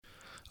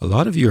A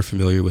lot of you are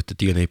familiar with the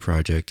DNA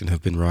Project and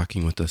have been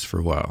rocking with us for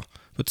a while,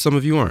 but some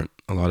of you aren't.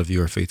 A lot of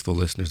you are faithful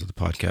listeners of the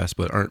podcast,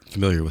 but aren't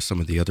familiar with some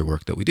of the other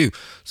work that we do.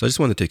 So I just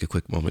want to take a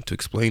quick moment to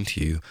explain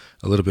to you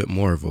a little bit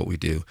more of what we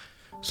do.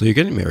 So you're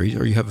getting married,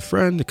 or you have a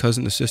friend, a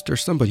cousin, a sister,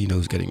 somebody you know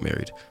is getting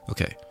married.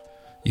 Okay.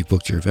 You've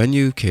booked your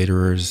venue,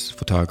 caterers,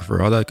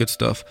 photographer, all that good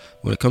stuff.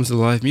 When it comes to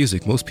live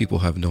music, most people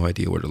have no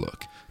idea where to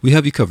look. We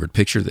have you covered.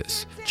 Picture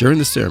this. During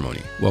the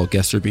ceremony, while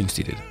guests are being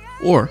seated,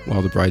 or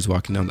while the bride's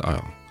walking down the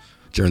aisle.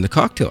 During the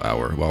cocktail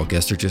hour, while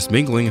guests are just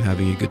mingling and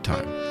having a good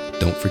time.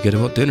 Don't forget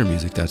about dinner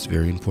music. That's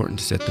very important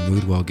to set the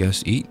mood while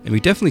guests eat. And we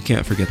definitely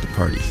can't forget the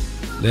party.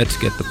 Let's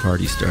get the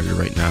party started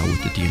right now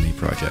with the DNA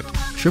Project.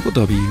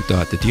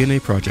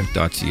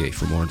 www.thednaproject.ca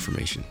for more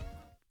information.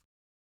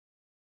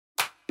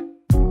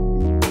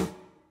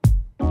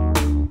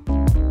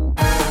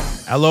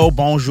 Hello,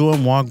 bonjour,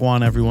 and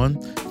wagwan, everyone.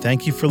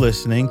 Thank you for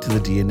listening to the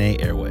DNA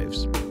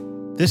Airwaves.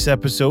 This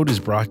episode is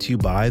brought to you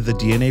by the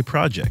DNA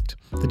Project.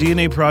 The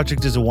DNA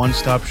Project is a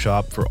one-stop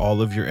shop for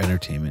all of your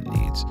entertainment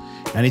needs.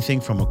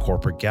 Anything from a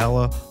corporate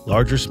gala,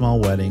 large or small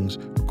weddings,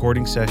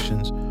 recording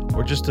sessions,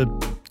 or just a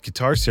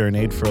guitar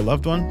serenade for a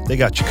loved one, they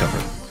got you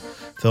covered.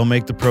 They'll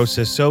make the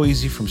process so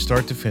easy from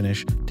start to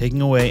finish,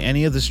 taking away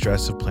any of the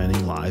stress of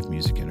planning live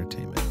music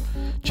entertainment.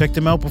 Check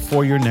them out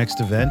before your next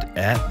event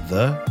at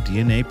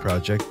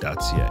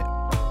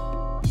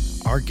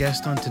thednaproject.ca. Our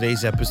guest on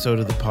today's episode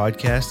of the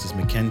podcast is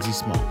Mckenzie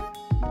Small.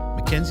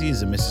 Mckenzie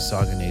is a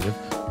Mississauga native,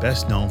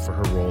 best known for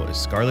her role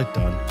as Scarlett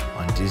Dunn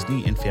on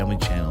Disney and Family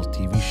Channel's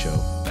TV show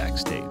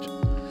Backstage.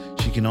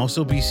 She can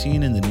also be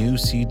seen in the new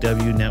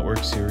CW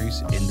network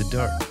series In the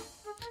Dark.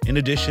 In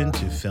addition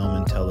to film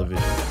and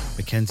television,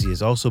 Mckenzie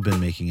has also been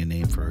making a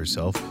name for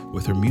herself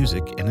with her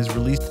music and has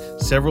released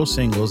several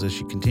singles as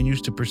she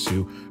continues to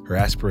pursue her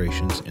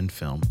aspirations in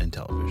film and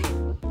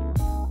television.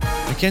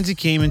 Mckenzie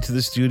came into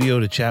the studio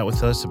to chat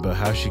with us about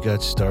how she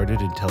got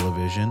started in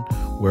television,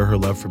 where her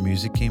love for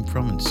music came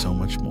from, and so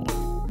much more.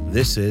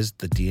 This is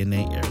the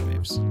DNA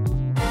Airwaves.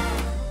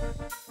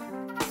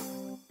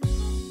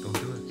 Don't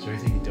do it. Is there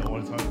anything you don't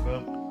want to talk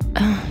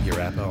about? Your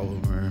rap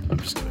album, or I'm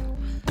just kidding.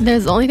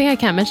 There's the only thing I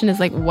can't mention is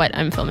like what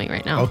I'm filming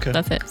right now. Okay.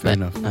 That's it. Fair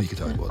enough. You can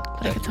talk about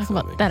But I can talk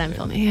about that I'm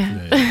filming.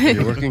 Yeah.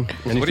 You're working?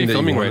 What are you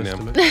filming right now?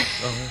 I'm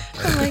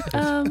like,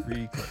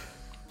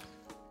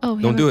 oh,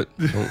 Don't do it.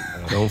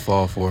 Don't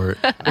fall for it.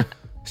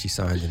 She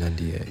signed an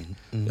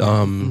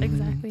NDA.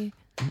 Exactly.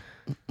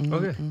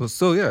 Okay. Well,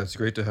 so yeah, it's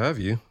great to have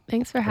you.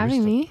 Thanks for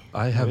having me.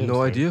 I have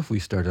no idea if we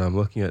started. I'm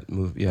looking at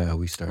Yeah,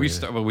 we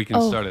started. Well, we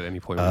can start at any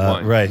point we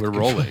want. Right. We're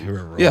rolling.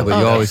 Yeah, but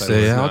you always So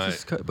say, it's I'll not-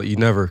 just cut. But you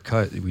never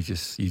cut. You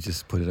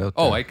just put it out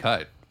there. Oh, I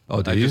cut.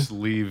 Oh, do I you? just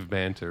leave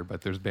banter,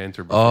 but there's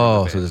banter before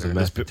Oh, the so there's a banter.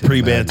 method to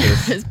pre-banter.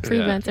 madness. There's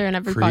pre-banter in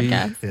every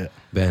podcast. Yeah.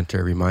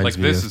 Banter reminds Like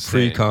me this of is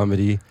saying.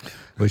 pre-comedy,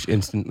 which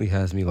instantly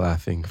has me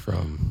laughing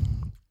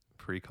from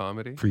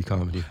Pre-comedy?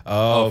 pre-comedy.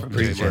 Oh, from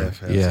pre-Jeff.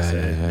 January.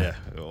 Yeah.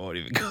 I won't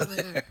even go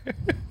there.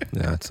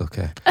 No, it's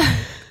okay.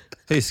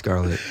 Hey,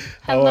 Scarlett.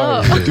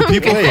 Hello. Do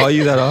people call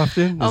you that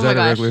often? Is Oh that my a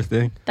gosh. regular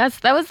thing? That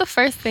was the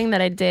first thing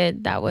that I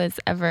did that was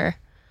ever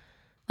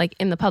like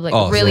in the public,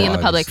 Oh, really so in the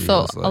public. obviously So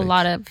it was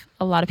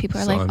a lot of people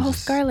are So like, I'm "Oh,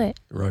 just- Scarlett."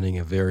 Running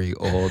a very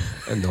old,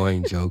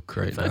 annoying joke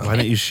right now. Why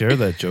don't you share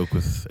that joke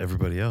with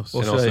everybody else?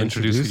 And should also I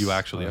introduce who you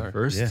actually are.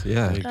 first? Yeah.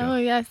 Yeah. There you go. Oh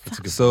yes.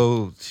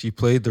 So she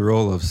played the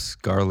role of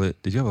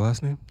Scarlett. Did you have a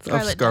last name?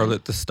 Scarlett Of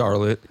Scarlett the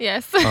Starlet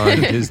Yes. on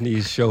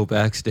Disney's show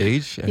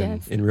Backstage. And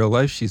Yes. in real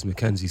life, she's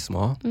Mckenzie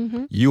Small.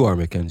 Mhm. You are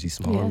Mckenzie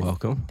Small. Yes.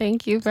 Welcome.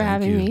 Thank you for Thank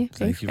having you. me. Thank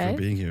Thanks, you guys.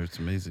 for being here. It's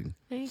amazing.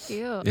 Thank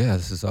you. Yeah,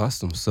 this is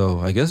awesome.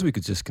 So I guess we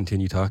could just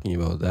continue talking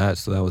about that.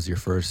 So that was your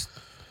first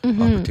Mhm.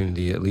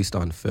 opportunity, at least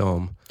on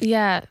film.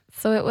 Yeah.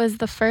 So it was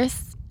the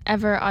first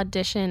ever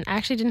audition. I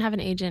actually didn't have an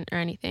agent or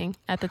anything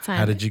at the time.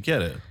 How did you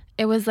get it?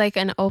 It was like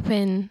an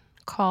open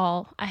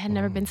call. I had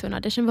never been to an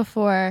audition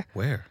before.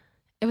 Where?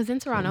 It was in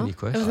Toronto. Any It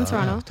questions? was in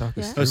Toronto. Talk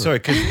us Yeah. through Oh, sorry,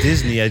 because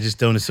Disney, I just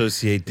don't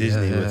associate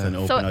Disney Yeah, with yeah. an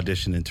open So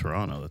audition in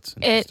Toronto. That's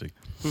interesting.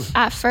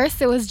 At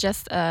first, it was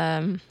just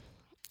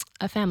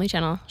a Family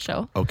Channel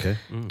show. Okay.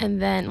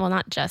 And then, well,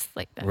 not just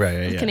like that.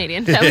 Right, yeah.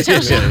 Canadian Family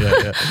Channel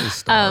show.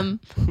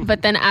 yeah.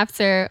 But then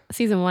after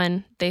season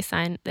 1,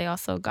 they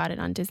also got it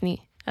on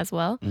Disney as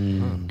well.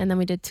 Mm. And then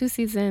we did 2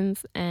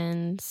 seasons,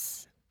 and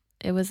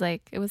it was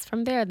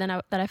from there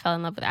that I fell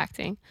in love with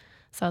acting.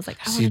 So I was like,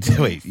 I So want to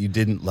do wait, you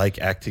didn't like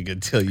acting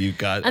until you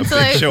got Until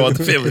a big I- show on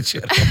the Family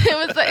Channel.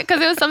 it was like, because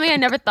it was something I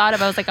never thought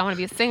of. I was like, I want to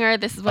be a singer.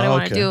 This is what I Oh,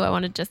 want to okay. do. I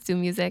want to just do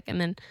music. And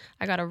then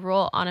I got a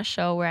role on a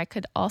show where I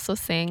could also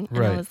sing. And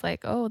Right. I was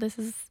like, oh, this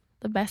is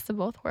the best of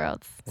both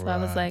worlds. So I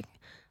was Right. like,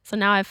 so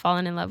now I've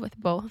fallen in love with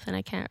both, and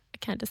I can't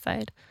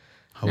decide.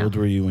 How No. old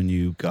were you when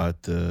you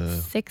got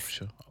the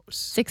show?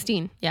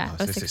 16. Yeah, Oh,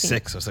 I was 16.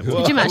 6. I was like,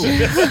 Could you imagine?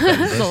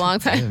 This is a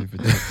long Yeah, time. you've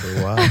been doing it for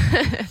a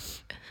while.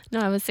 No,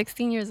 I was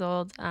 16 years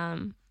old.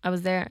 I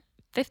was there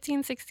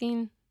 15,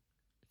 16,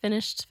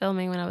 finished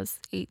filming when I was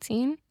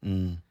 18.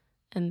 Mm.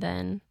 And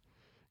then,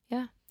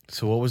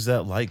 So what was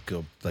that like?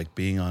 Like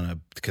being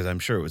on because I'm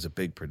sure it was a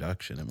big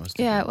production. It must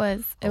have yeah,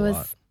 been it was. a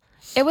lot.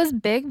 It was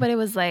big, but it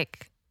was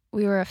like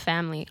we were a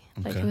family.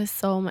 Like it was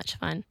so much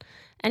fun.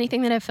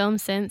 Anything that I've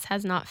filmed since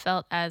has not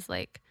felt as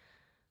like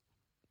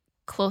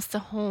close to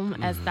home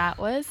as that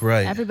was.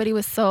 Right. Everybody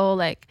was so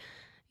like,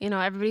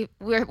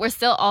 we're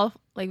still all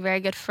like very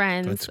good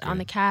friends on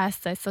the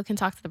cast. I still can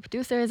talk to the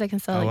producers. I can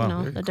still,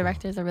 the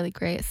directors are really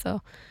great.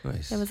 So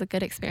it was a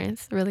good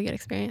experience, a really good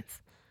experience.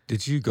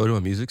 Did you go to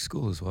a music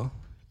school as well?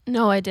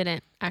 No, I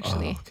didn't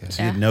actually. Oh, okay.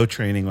 So you had no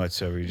training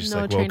whatsoever. You just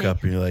woke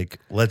up and you're like,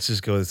 let's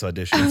just go to this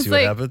audition and see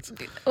what happens.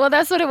 Well,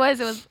 that's what it was.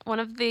 It was one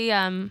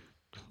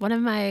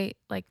of my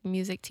like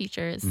music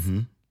teachers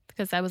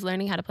because I was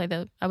learning how to play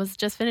I was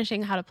just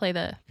finishing how to play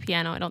the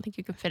piano. I don't think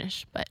you can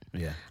finish, but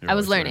I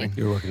was learning.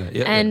 You were working at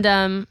it.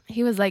 And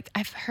he was like,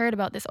 I've heard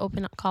about this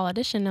open call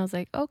audition. And I was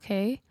like,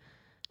 okay,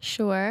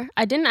 sure.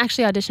 I didn't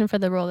actually audition for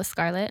the role of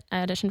Scarlett. I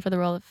auditioned for the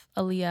role of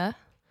Aaliyah.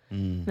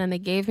 And then they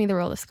gave me the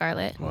role of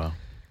Scarlett. Wow.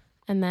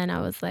 And then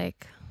I was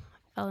like,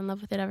 fell in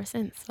love with it ever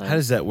since. So how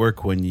does that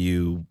work when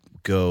you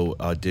go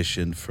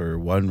audition for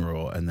one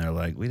role and they're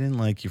like, we didn't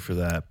like you for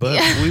that,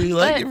 but we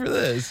like you for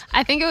this?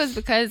 I think it was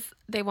because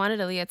they wanted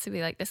Aaliyah to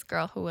be like this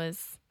girl who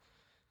was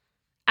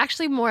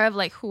actually more of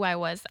like who I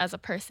was as a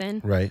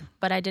person. Right.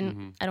 But I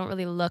don't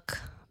really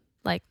look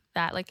like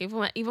that. Like even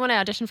when I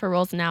audition for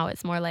roles now,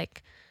 it's more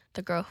like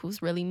the girl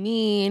who's really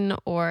mean,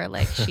 or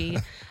like she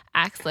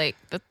acts like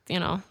the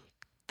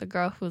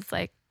girl who's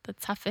like the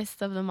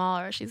toughest of them all,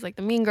 or she's like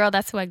the mean girl.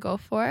 That's who I go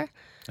for.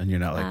 And you're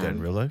not like that in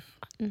real life?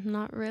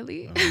 Not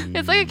really.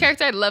 It's like a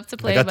character I'd love to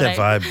play. I got that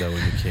vibe though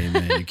when you came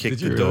in. You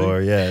kicked the door.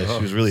 Really? Yeah,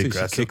 she was really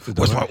aggressive.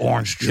 What's my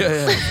orange juice?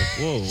 Yeah.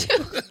 Whoa.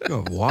 You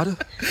have water?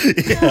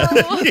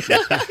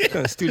 What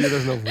kind of studio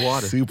doesn't have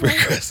water? Super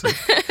aggressive.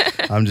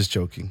 I'm just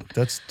joking.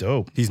 That's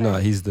dope. He's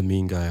not. He's the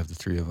mean guy of the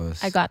three of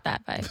us. I got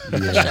that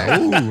vibe. Yeah.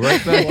 Ooh,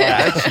 right back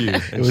at you.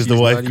 It was the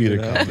wife beater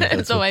comment.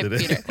 It's the wife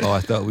beater. Oh, I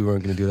thought we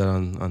weren't going to do that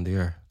on the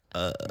air.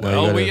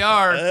 We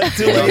are.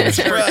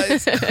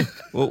 Surprise.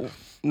 Well,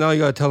 now you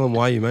got to tell him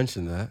why you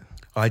mentioned that.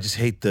 I just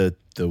hate the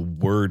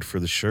word for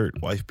the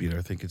shirt, wife beater.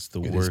 I think it's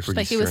the worst.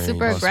 Like he was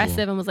super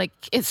aggressive and was like,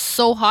 "It's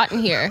so hot in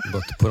here." I'm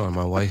about to put on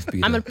my wife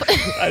beater. I'm gonna put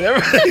I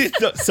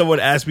never. Someone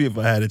asked me if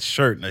I had a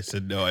shirt, and I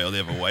said no. I only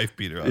have a wife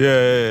beater on.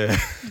 Yeah.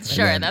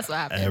 Sure, that's what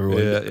happened.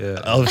 Everyone,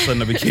 all of a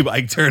sudden, I became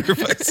Ike Turner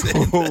by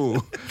saying.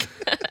 Oh,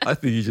 I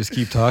think you just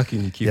keep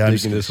talking. You keep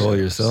digging this hole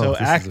yourself.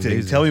 So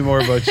acting. Tell me more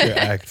about your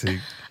acting.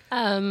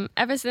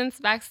 Ever since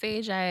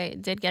Backstage, I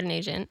did get an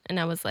agent, and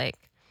I was like,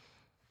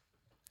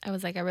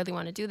 I really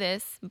want to do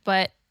this,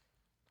 but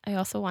I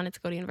also wanted to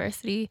go to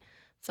university,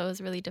 so it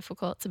was really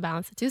difficult to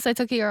balance the two. So I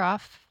took a year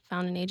off,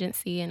 found an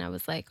agency, and I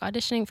was like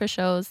auditioning for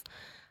shows.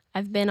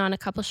 I've been on a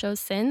couple shows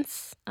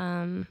since.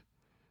 I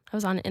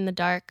was on In the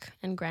Dark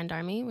and Grand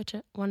Army, which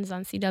one's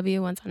on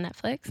CW, one's on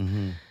Netflix.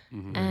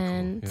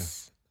 And cool.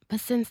 but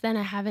since then,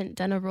 I haven't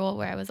done a role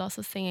where I was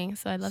also singing,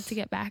 so I'd love to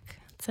get back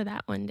to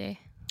that one day.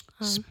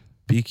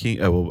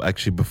 Speaking,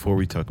 actually, before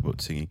we talk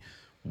about singing,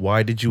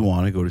 why did you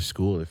want to go to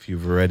school if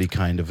you've already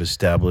kind of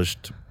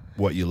established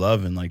what you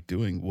love and like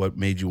doing? What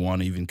made you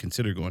want to even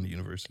consider going to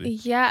university?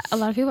 Yeah, a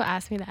lot of people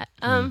ask me that.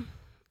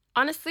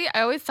 Honestly,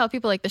 I always tell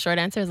people like the short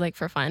answer is like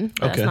for fun.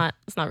 But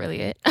that's not really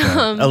it.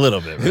 A little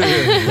bit.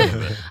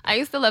 Right? I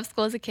used to love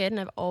school as a kid, and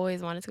I've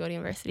always wanted to go to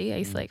university. I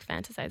used to like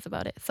fantasize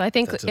about it. So I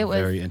think that's it was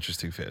a very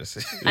interesting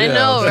fantasy. I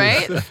know,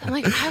 right? I'm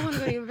like, I want to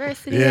go to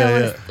university.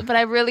 But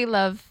I really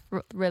love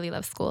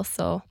school.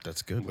 So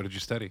that's good. What did you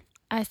study?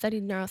 I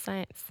studied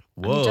neuroscience.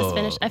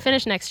 Whoa. I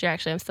finished next year,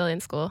 actually. I'm still in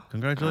school.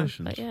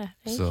 Congratulations. But yeah,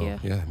 thank you.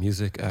 Yeah,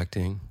 music,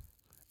 acting.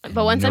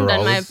 But once I'm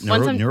done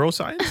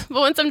neuroscience.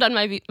 But once I'm done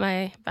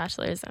my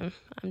bachelor's,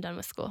 I'm done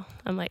with school.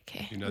 I'm like,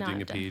 okay. You're not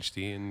doing a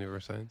PhD in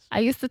neuroscience? I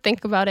used to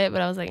think about it,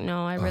 but I was like,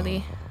 no, I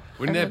really.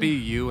 Wouldn't that be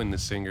you and the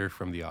singer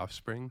from The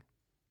Offspring?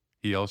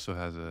 He also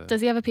has a.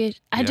 Does he have a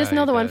PhD? I just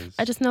know the one.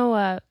 I just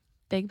know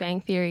Big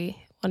Bang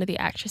Theory. One of the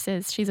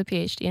actresses. She's a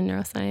PhD in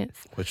neuroscience.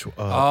 Which?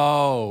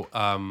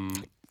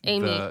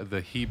 Amy.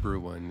 The Hebrew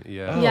one.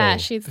 Yeah. Yeah,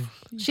 she's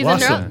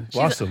Blossom. a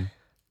Blossom.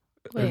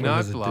 Wait.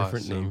 Not a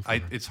different name.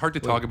 It's hard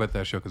to talk about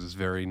that show because it's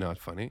very not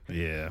funny.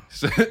 Yeah.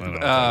 Just put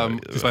on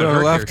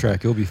a laugh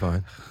track. You'll be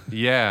fine.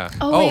 Yeah.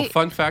 Wait.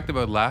 Fun fact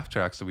about laugh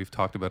tracks that we've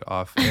talked about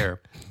off air.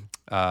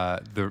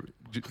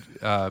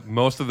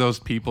 Most of those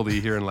people that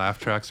you hear in laugh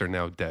tracks are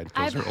now dead.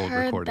 Those are old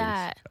recordings.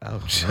 That.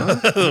 Ouch.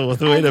 Well,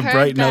 the way to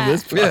brighten up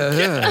this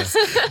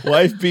podcast.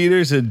 Wife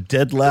beaters and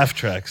dead laugh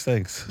tracks.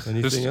 Thanks.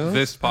 Anything else?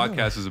 This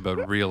podcast is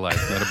about real life,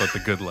 not about the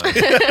good life.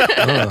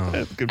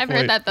 Good I've point.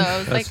 heard that though. I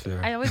was like,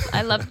 fair.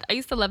 I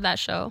used to love that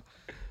show.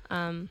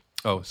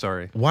 Oh,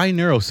 sorry. Why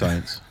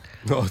neuroscience?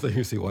 No, I thought you were going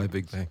to say why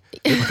Big Bang.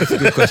 That's a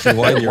good question.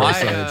 Why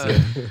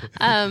neuroscience?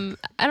 I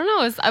don't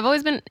know. I've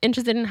always been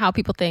interested in how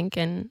people think,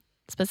 and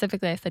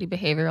specifically I study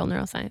behavioral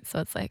neuroscience. So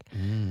it's like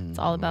it's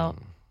all about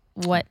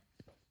what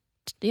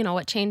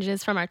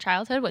changes from our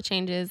childhood, what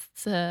changes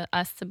to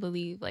us to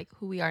believe like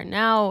who we are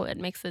now. It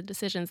makes the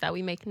decisions that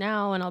we make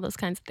now and all those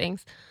kinds of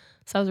things.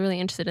 So I was really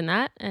interested in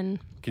that. And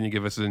can you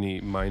give us any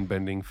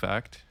mind-bending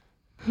fact?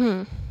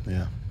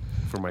 Yeah.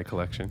 for my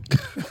collection.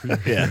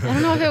 Yeah. I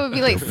don't know if it would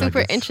be like I super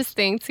guess.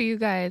 interesting to you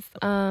guys.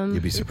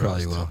 You'd be You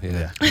probably surprised. will.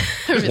 Yeah.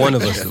 Really One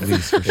of us at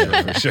least for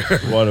sure. For sure.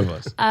 One of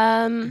us.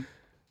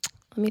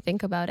 Let me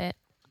think about it.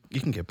 You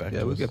can get back Yeah,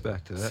 to we'll us. get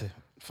back to that.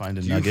 Find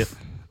a nugget.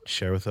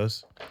 Share with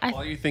us.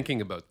 While you're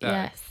thinking about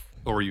that, Yes.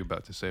 or were you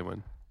about to say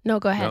one? No,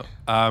 go ahead.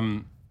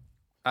 No.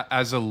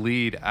 As a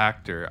lead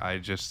actor,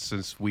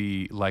 since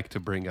we like to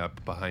bring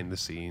up behind the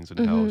scenes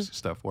and how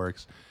stuff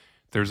works,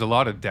 there's a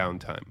lot of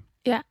downtime.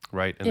 Yeah.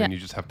 Right? And then you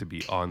just have to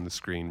be on the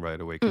screen right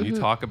away. Can you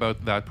talk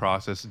about that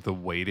process, the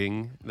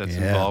waiting that's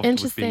involved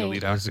with being a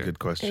lead actor? That's a good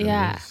question.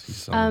 Yeah.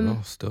 He's on the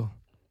roll still.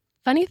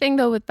 Funny thing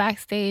though with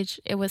Backstage,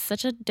 it was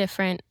such a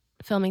different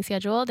filming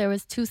schedule. There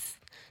was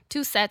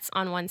two sets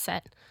on one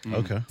set.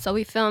 Okay. So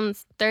we filmed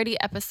 30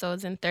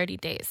 episodes in 30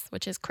 days,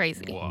 which is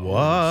crazy. Wow.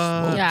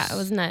 What? Yeah, it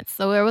was nuts.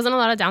 So there wasn't a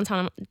lot of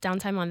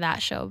downtime on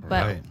that show.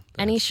 But Right.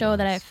 any That's show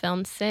that nice. I've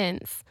filmed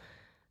since,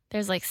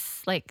 there's like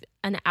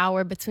an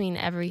hour between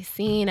every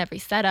scene, every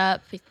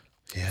setup.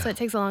 Yeah. So it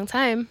takes a long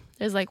time.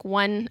 There's like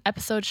one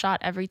episode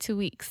shot every 2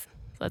 weeks.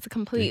 So it's a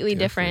completely Big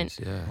different,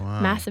 difference, Yeah.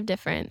 Wow. massive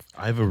difference.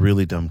 I have a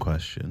really dumb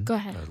question. Go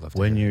ahead. I'd love to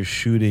When hear you're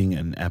shooting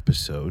an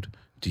episode,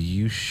 do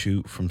you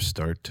shoot from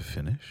start to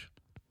finish?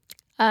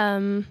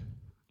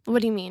 What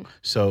do you mean?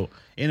 So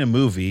in a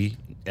movie,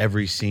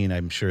 every scene,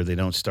 I'm sure they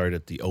don't start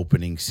at the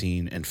opening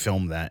scene and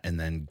film that and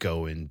then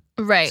go in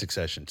Right.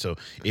 succession. So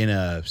in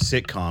a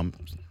sitcom,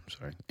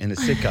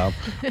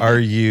 are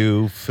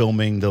you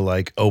filming the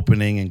like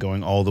opening and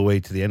going all the way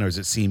to the end, or is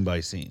it scene by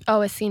scene?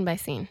 Oh, it's scene by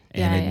scene.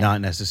 And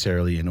not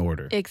necessarily in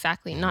order.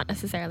 Exactly. Not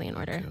necessarily in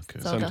order. Okay.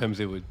 So Sometimes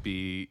it would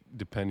be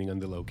depending on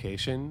the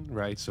location,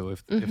 right? So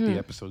if the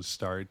episode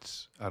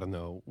starts, I don't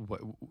know,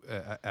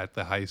 at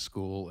the high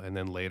school, and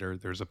then later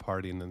there's a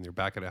party, and then they're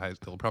back at a high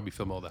school, they'll probably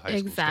film all the high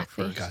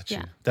Exactly. school stuff first. Got you.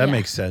 Yeah. That Yeah.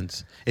 makes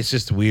sense. It's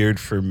just weird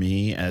for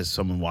me as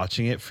someone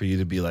watching it for you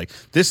to be like,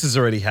 this has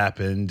already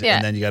happened, Yeah.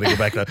 and then you got to go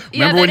back. To,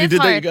 Yeah, remember when that you is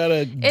did that? You hard. got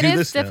to It do is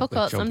this now.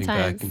 difficult jumping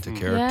sometimes. back into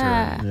character.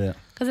 Yeah. Yeah.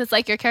 Because it's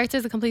like your character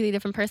is a completely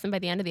different person by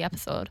the end of the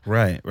episode.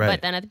 Right.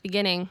 But then at the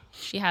beginning,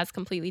 she has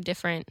completely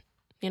different,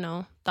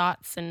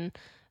 thoughts and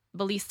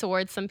beliefs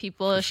towards some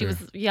people. She was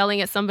yelling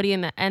at somebody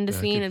in the end of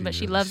That scene, could but be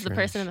she really loves the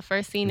person strange. in the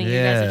first scene, and you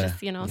guys are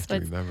just, You have so to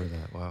it's, remember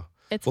that. Wow.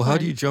 it's Well, how fun.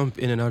 do you jump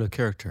in and out of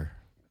character?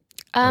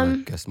 Or I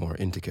guess more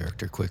into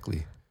character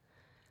quickly.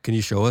 Can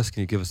you show us?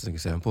 Can you give us an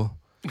example?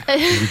 Can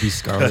you be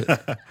Scarlett?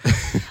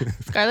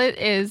 Scarlett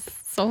is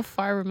so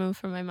far removed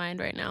from my mind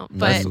right now.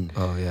 But That's-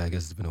 Oh, yeah, I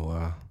guess it's been a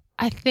while.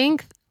 I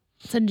think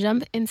to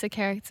jump into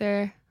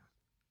character,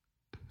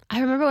 I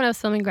remember when I was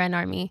filming Grand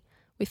Army,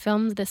 we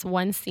filmed this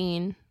one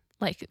scene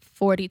like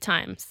 40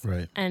 times.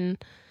 Right. And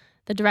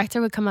the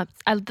director would come up.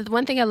 The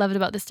one thing I loved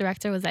about this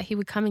director was that he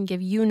would come and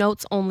give you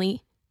notes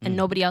only, and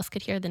nobody else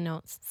could hear the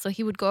notes. So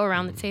he would go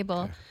around the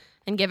table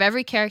and give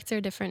every character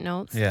different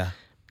notes, Yeah.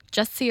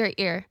 just to your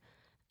ear.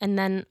 And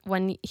then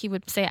when he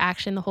would say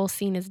action, the whole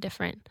scene is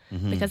different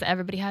because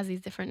everybody has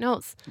these different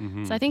notes.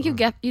 So I think you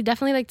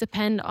definitely like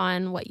depend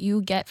on what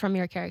you get from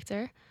your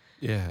character.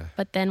 Yeah.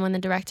 But then when the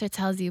director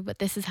tells you, but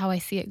this is how I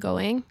see it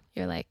going,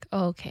 you're like,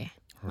 oh, okay,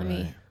 let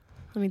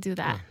me do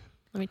that.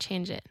 Let me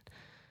change it.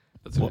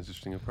 That's an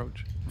interesting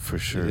approach. For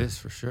sure. It is,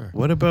 for sure.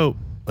 What about,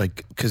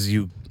 like, because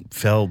you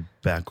fell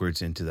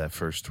backwards into that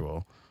first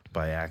role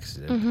by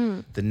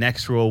accident. The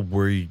next role,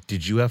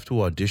 did you have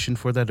to audition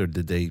for that, or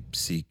did they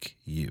seek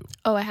you?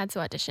 Oh, I had to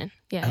audition.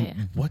 Yeah.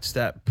 What's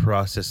that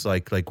process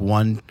like? Like,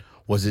 one,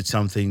 was it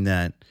something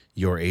that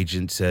your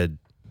agent said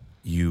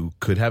you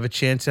could have a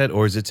chance at,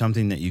 or is it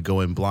something that you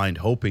go in blind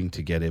hoping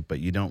to get it, but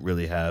you don't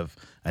really have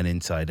an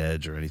inside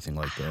edge or anything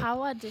like that? How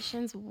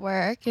auditions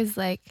work is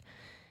like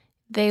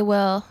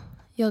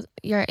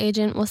your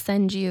agent will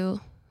send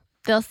you,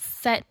 they'll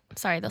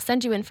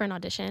send you in for an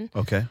audition,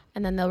 Okay.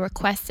 and then they'll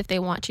request if they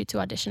want you to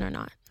audition or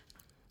not.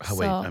 Wait,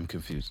 So- I'm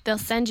confused. They'll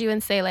send you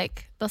and say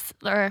like,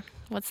 or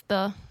what's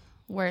the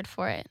word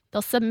for it?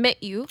 They'll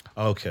submit you,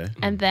 Okay.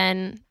 and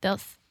then they'll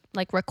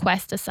like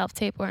request a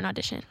self-tape or an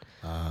audition.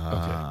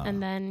 Okay.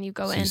 And then you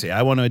go So in. you say,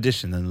 I want to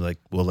audition, then they're like,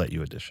 we'll let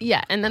you audition.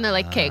 Yeah, and then they're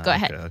like, okay, go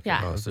ahead. okay.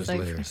 Yeah. Oh, so there's So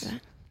it's layers. like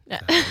that.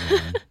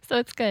 Yeah. So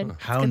it's good.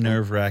 How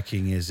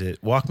nerve-wracking is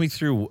it? Walk me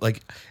through,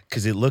 like,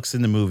 because it looks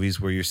in the movies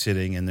where you're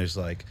sitting and there's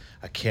like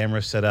a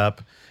camera set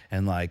up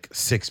and like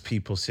 6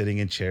 people sitting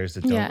in chairs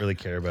that don't Yeah. really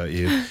care about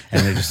you.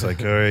 And they're just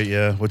like, all right,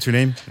 yeah, what's your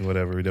name?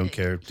 Whatever, we don't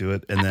care, do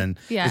it. And then,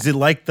 Yeah. is it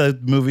like the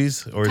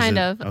movies? Or Kind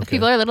is of. it, okay.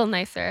 People are a little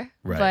nicer,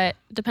 Right. but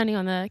depending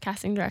on the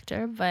casting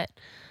director. But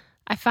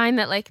I find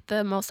that like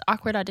the most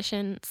awkward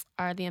auditions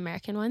are the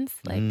American ones,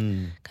 like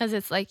because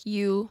it's like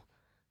you,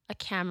 a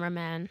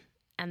cameraman,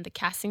 and the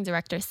casting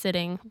director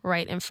sitting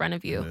right in front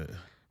of you,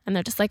 and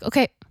they're just like,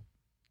 okay.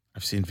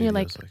 I've seen And videos you're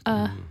like,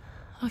 that.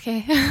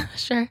 okay,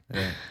 sure.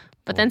 Yeah.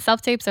 But then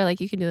self tapes are like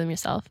you can do them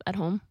yourself at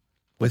home.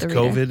 With the reader.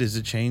 COVID, is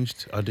it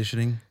changed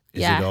auditioning?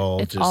 Is Yeah, it all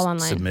it's just all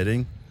online.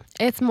 submitting?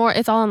 It's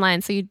all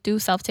online. So you do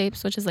self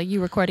tapes, which is like you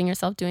recording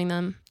yourself doing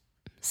them,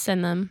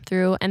 send them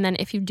through. And then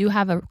if you do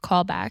have a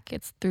callback,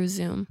 it's through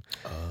Zoom.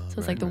 So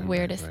it's like the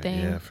weirdest thing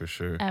Yeah, for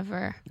sure.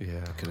 ever.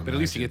 Yeah. But at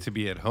least you get to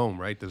be at home,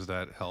 right? Does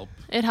that help?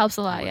 It helps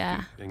a lot, with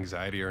yeah. the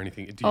anxiety or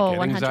anything? Do you get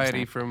 100%.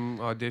 anxiety from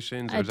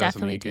auditions? Or I is that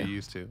something definitely you get do.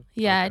 used to?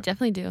 Yeah, I Okay.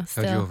 definitely do. How'd you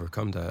Still.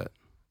 overcome that?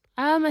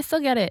 I still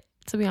get it,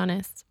 to be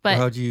honest. But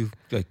How'd you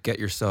like get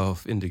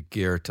yourself into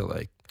gear to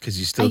like? Because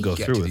you still go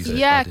get through to with these it.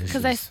 yeah,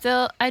 because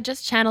auditions. I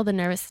just channel the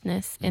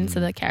nervousness into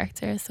the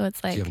character. So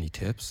it's Do you like have any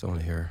tips? I want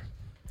to hear.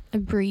 I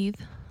breathe.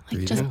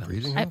 Like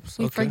Breathing I, helps?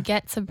 we Okay.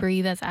 forget to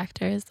breathe as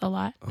actors a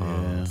lot. Oh,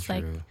 Yeah. It's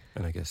like- true.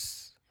 And I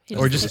guess You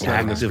Or take just it over.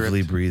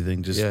 actively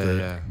breathing, just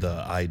Yeah.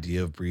 the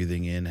idea of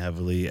breathing in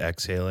heavily,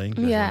 exhaling,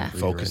 Yeah.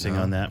 Breathe focusing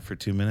right on now. that for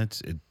 2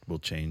 minutes, it will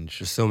change.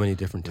 There's so many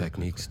different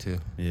techniques too.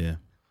 Yeah.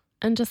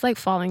 And just like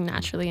falling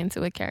naturally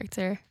into a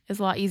character is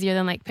a lot easier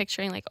than like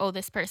picturing like, oh,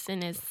 this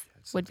person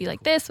would be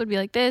like this, would be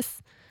like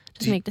this.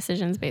 Just make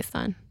decisions based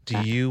on. Do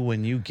that. you,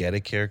 when you get a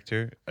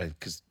character,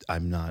 because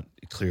I'm not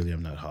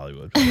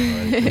Hollywood,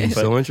 I'm but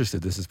so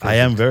interested. This is I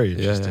am perfect. very Yeah,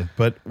 interested. yeah.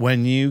 But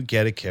when you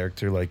get a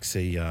character like,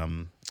 say,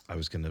 I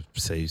was going to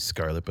say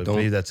Scarlett, but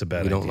maybe that's a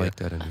bad We idea. don't like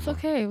that anymore. It's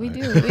okay. We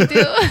do. We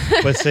do.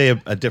 But say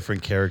a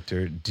different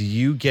character, do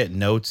you get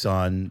notes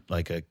on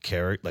like a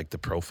character, like the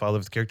profile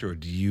of the character, or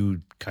do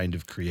you kind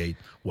of create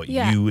what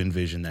Yeah. you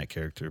envision that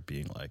character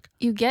being like?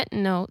 You get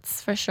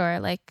notes for sure.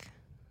 Like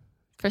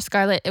for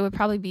Scarlett, it would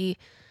probably be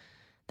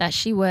that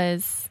she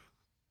was,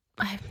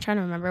 I'm trying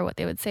to remember what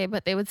they would say,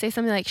 but they would say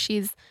something like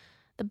she's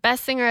the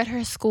best singer at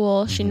her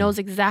school. She knows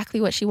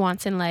exactly what she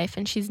wants in life,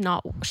 and she's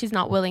not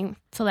willing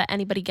to let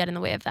anybody get in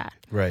the way of that.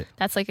 Right.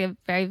 That's like a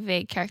very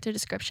vague character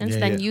description. So Yeah,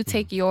 then yeah. you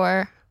take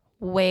your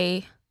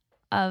way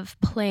of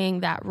playing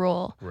that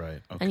role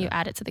Right. Okay. and you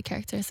add it to the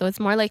character. So it's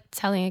more like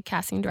telling a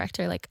casting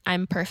director, like,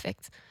 I'm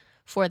perfect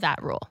for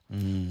that role.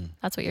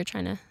 That's what you're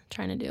trying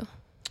to do.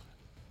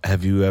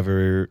 Have you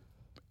ever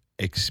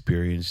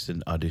experienced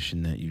an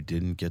audition that you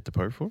didn't get the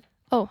part for?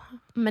 Oh,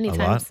 many A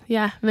times. lot?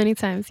 Yeah, many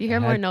times. You hear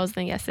more no's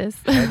than yeses.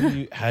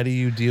 How do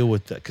you deal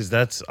with that? Because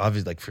that's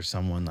obvious, like for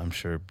someone, I'm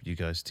sure you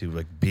guys too,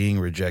 like being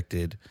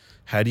rejected.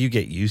 How do you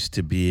get used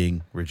to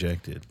being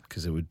rejected?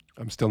 Because it would,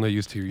 I'm still not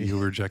used to you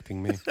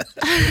rejecting me.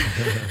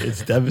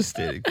 it's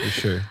devastating for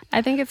sure.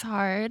 I think it's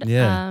hard.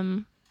 Yeah.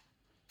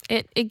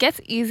 It gets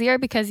easier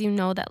because you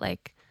know that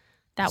like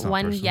that It's not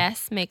one personal.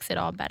 yes makes it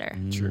all better.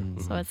 True.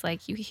 So it's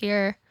like you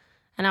hear,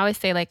 and I always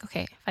say like,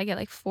 okay, if I get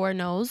like 4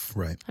 no's,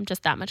 Right. I'm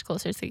just that much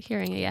closer to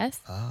hearing a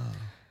yes.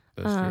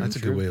 That's a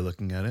good way of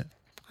looking at it.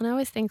 And I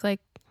always think like,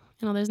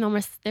 you know, there's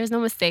no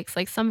mistakes.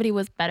 Like somebody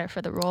was better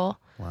for the role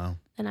Wow.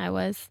 than I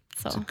was.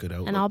 So That's a good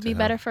outlook and I'll to be have.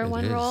 better for It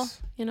one role,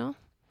 is. you know,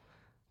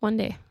 one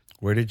day.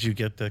 Where did you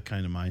get that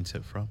kind of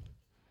mindset from?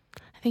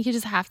 I think you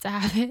just have to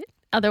have it.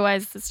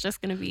 Otherwise, it's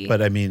just going to be.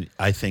 But I mean,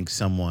 I think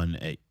someone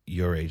at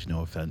your age,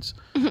 no offense.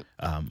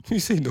 You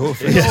say no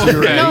offense. No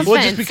You're right. offense,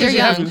 Well, just because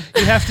you're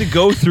you have to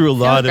go through a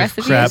lot of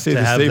aggressive. crap Say to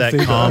the have same that thing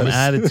to calm us.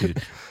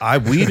 attitude.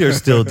 We are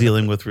still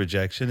dealing with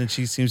rejection, and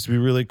she seems to be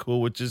really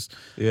cool with just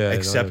Yeah, I know what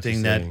accepting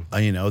you're that,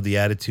 saying. the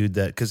attitude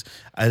that, because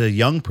as a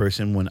young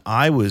person, when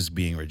I was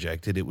being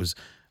rejected, it was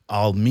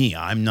all me.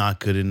 I'm not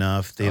good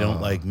enough. They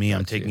don't like me. I'm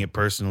gotcha. taking it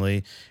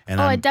personally.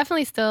 And I I'm,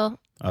 definitely still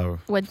oh,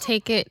 would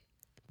take it.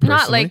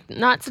 Personally?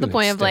 Not to the an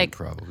point of extent, like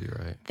probably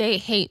right. they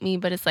hate me,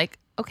 but it's like,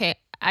 okay,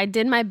 I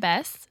did my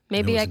best.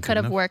 Maybe I wasn't good could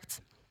have enough?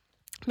 worked.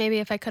 Maybe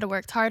if I could have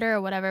worked harder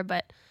or whatever,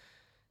 but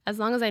as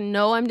long as I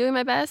know I'm doing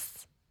my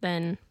best,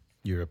 then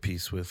you're at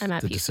peace with I'm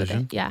at the peace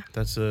decision. with it. Yeah.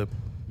 That's a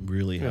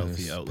really Yeah, healthy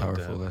there's a outlook. to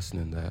powerful have. lesson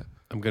in that.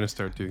 I'm going to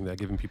start doing that,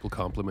 giving people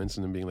compliments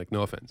and then being like,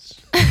 no offense.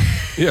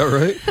 Yeah,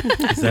 right.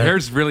 Your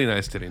hair's really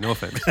nice today. No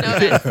offense. No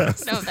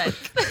offense. No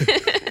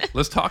offense.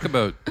 Let's talk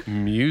about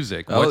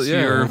music. Oh, What's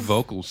yeah. your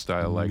vocal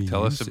style like?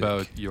 Tell us Music.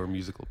 about your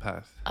musical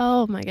path.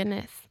 Oh my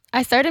goodness.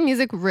 I started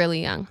music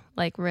really young,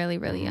 like really,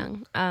 really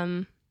young.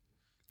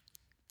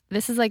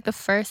 This is like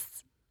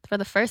for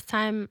the first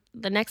time,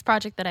 the next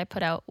project that I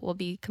put out will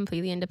be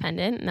completely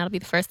independent, and that'll be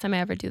the first time I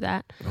ever do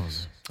that.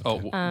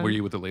 Were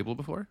you with the label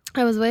before?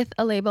 I was with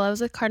a label. I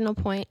was with Cardinal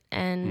Point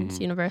and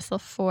Universal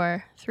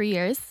for 3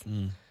 years.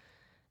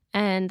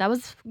 And that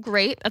was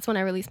great. That's when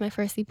I released my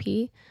first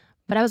EP.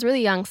 But I was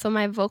really young, so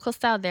my vocal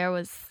style there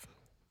was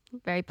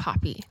very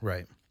poppy.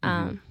 Right.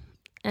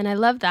 And I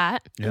love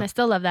that, and Yeah. I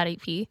still love that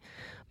EP.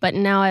 But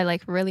now I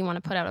like really want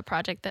to put out a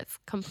project that's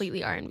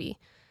completely R&B.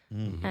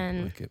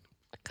 And Like it.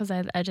 because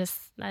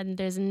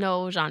there's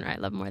no genre I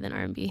love more than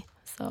R&B.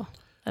 So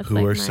that's Who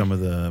like are some of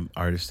the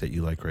artists that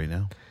you like right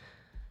now?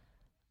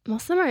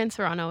 most of them are in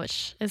Toronto,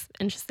 which is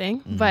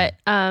interesting. But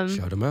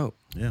Shout them out.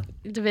 Yeah,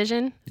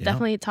 Division, Yeah.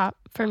 definitely top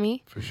for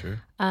me. for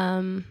sure.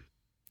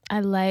 I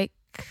like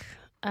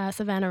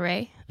Savannah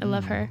Ray. I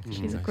love her.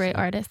 She's a nice, great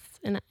yeah. artist,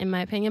 in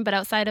my opinion. But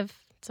outside of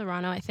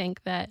Toronto, I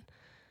think that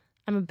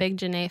I'm a big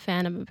Janae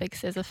fan. I'm a big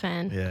SZA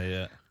fan. Yeah,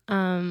 yeah.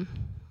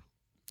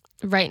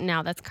 right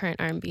now that's current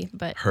R&B,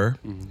 but Her?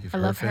 I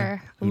love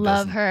her. Who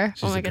Love doesn't? her.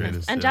 She's Oh my the goodness.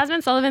 greatest, And yeah.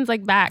 Jasmine Sullivan's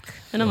like back.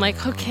 And I'm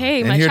like,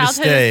 okay, And my here to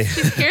childhood stay.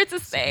 is here to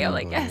stay. I'm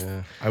like, yes.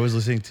 Yeah. I was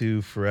listening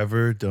to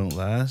Forever Don't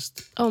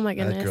Last. Oh my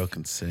That goodness. girl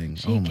can sing.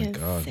 She Oh my can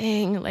God.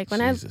 sing. Like when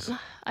Jesus.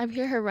 I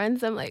hear her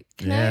runs, I'm like,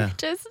 can Yeah. I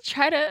just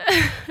try to?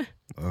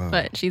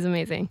 But she's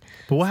amazing.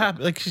 But what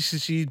happened? Like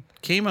she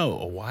came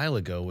out a while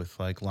ago with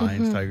like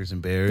Lions, Tigers,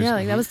 and Bears. Yeah,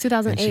 like that was And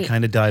 2008. she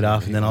kind of died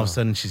off, and then all of a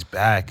sudden she's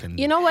back and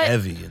You know what?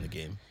 heavy in the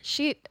game.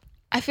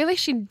 I feel like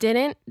she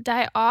didn't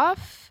die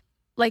off,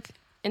 like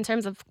in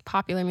terms of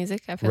popular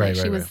music. I feel Right,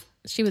 like right,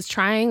 she was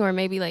trying, or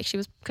maybe like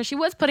because she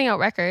was putting out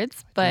records,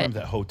 I but remember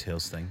that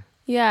Hotels thing.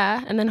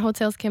 yeah. And then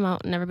Hotels came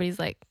out, and everybody's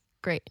like,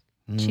 great,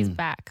 she's Mm.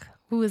 back.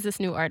 Who is this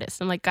new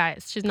artist? I'm like,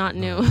 guys, she's not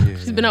new. yeah,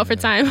 She's been out for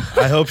time.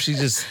 I hope she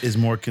just is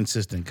more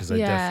consistent because I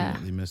Yeah.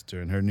 definitely missed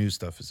her, and her new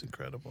stuff is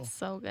incredible.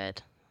 So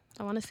good.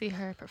 I want to see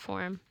her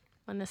perform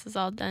when this is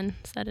all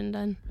said and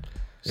done.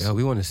 Yeah,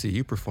 we want to see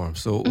you perform.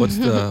 So what's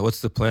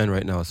the plan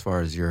right now as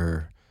far as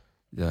your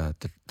the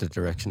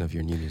direction of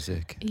your new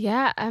music?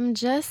 Yeah,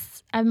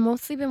 I've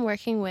mostly been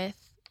working with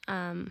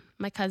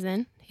my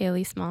cousin,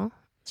 Haley Small.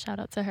 Shout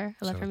out to her.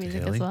 I love Shout her out to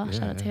music Haley. as well. Yeah,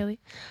 Shout out to yeah. Haley.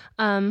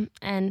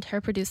 And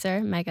her producer,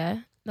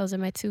 Mega. Those are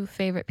my two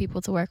favorite people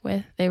to work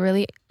with. They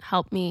really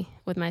help me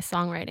with my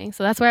songwriting.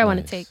 So that's where I want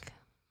to Nice. take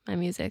my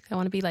music. I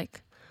want to be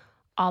like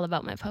all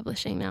about my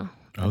publishing now.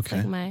 That's Okay.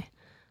 like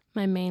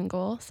my main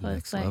goal. So Next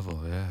it's like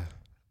level, yeah.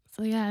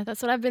 So yeah,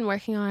 that's what I've been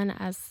working on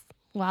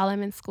while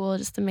I'm in school,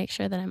 just to make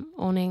sure that I'm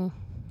owning,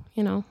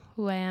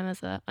 who I am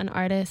as an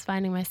artist,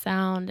 finding my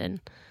sound, and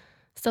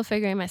still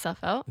figuring myself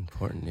out,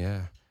 Important,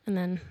 yeah. and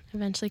then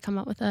eventually come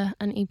up with an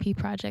EP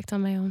project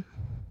on my own.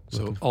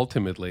 So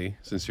ultimately,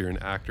 since you're an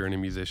actor and a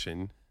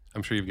musician,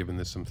 I'm sure you've given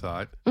this some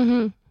thought.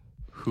 Mm-hmm.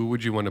 Who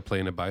would you want to play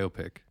in a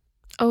biopic?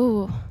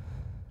 Oh,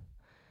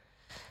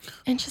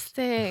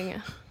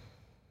 interesting.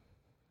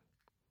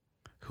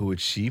 Who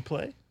would she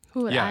play?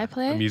 Who would I A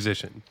play?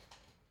 musician.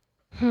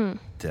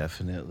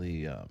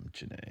 Definitely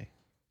Janae.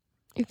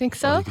 You think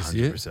so? You can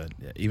see it? 100%.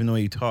 Yeah. Even the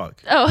way you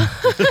talk, Oh,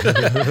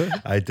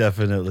 I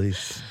definitely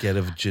get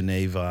a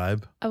Janae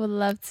vibe. I would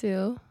love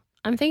to.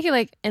 I'm thinking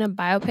like in a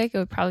biopic, it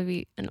would probably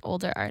be an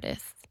older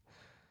artist.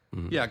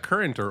 Yeah,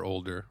 current or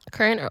older.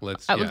 Current or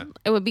Let's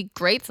it would be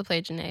great to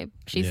play Janae.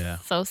 She's Yeah.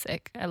 so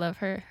sick. I love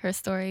her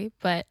story,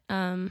 but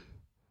I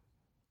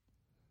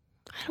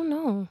don't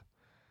know.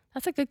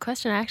 That's a good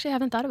question. I actually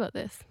haven't thought about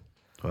this.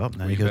 Well,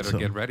 now We you got better some.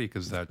 get ready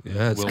because that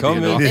Yeah, it's will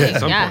coming. be an Yeah. option at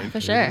some yeah, point. for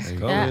sure. It's Yeah,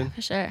 coming.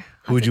 for sure.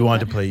 Who would you want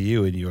to play? play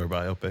you in your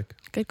biopic?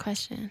 Good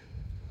question.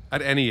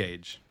 At any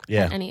age.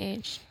 Yeah. At any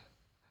age.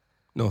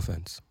 No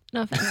offense.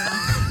 No offense.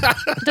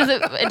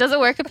 Does it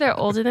work if they're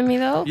older than me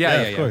though? Yeah,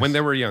 Yeah, of course. When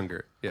they were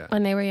younger. Yeah.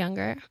 When they were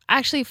younger.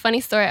 Actually, funny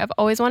story. I've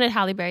always wanted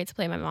Halle Berry to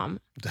play my mom.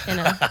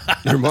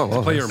 Your mom.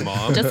 Oh, Play your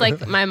mom. Just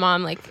like my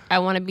mom. Like I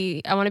want to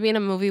be in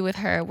a movie with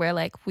her where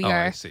like we Oh, I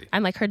are. see.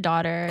 I'm like her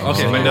daughter.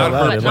 Okay, Oh, but not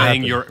that her didn't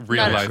playing happen. your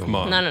real No, life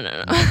mom. No.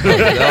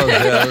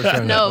 That was trying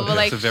to- No, but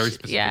like It's a very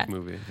specific yeah.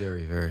 movie.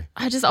 Very, very.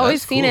 I just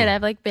always That's seen it. cool.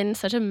 I've like been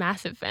such a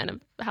massive fan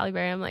of Halle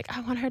Berry. I'm like, I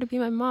want her to be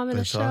my mom in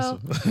That's a show.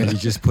 awesome. And you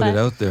just put it But-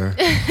 out there.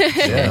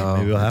 Yeah,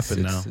 maybe it'll it's-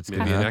 happen it's- now. it's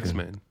gonna Maybe an happen.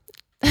 X-Men.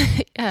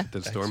 Yeah.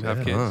 Did Storm X-Men.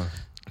 have kids? Huh.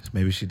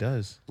 Maybe she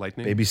does.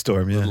 Lightning? Baby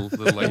Storm, yeah.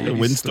 Little lightning.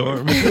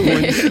 Windstorm.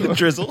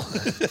 Drizzle.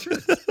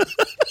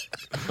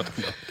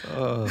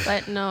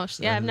 But no,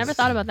 I've nenever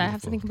thought about that. I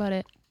have to think about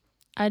it.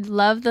 I'd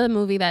love the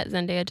movie that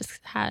Zendaya just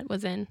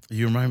was in.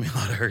 You remind me a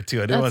lot of her too.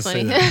 I didn't want That's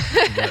to say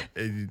funny.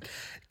 that.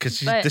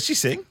 Because But- does she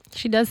sing?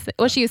 She does.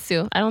 Well, she used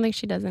to. I don't think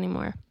she does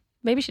anymore.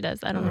 Maybe she does.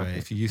 I don't know. Right.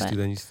 If you used to, But-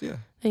 then yeah.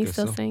 And you guess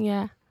still so. sing,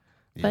 yeah.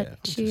 But Yeah.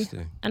 she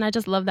Interesting. and I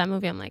just love that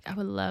movie. I'm like, I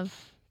would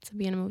love to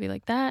be in a movie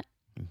like that.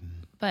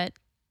 Mhm. But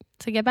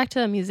to get back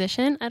to a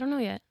musician, I don't know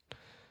yet.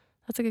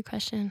 That's a good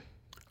question.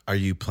 Are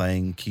you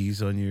playing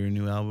keys on your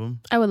new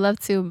album? I would love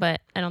to,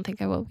 but I don't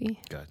think I will be.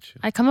 Gotcha.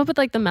 I come up with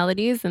like the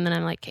melodies, and then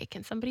I'm like, okay,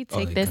 can somebody Oh,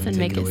 take you this can and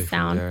take make it away it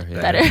from sound there,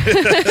 yeah.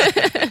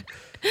 better?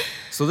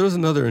 So there was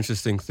another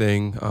interesting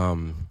thing.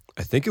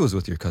 I think it was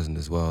with your cousin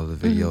as well. The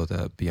video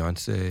that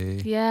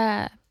Beyonce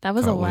Yeah, that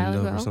was a caught while wind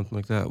of or ago. something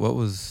like that. What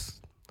was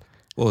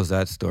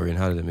that story, and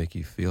how did it make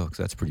you feel? Because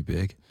that's pretty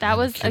big. That I'm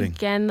was kidding.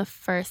 again the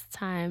first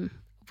time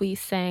we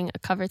sang a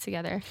cover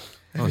together.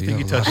 Everything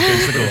you yeah, touch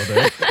turns to gold,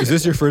 right? Is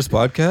this your first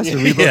podcast? Are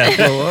we about Yeah. to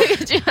blow up?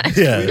 Could you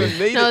imagine?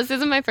 Yeah. No, this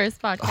isn't my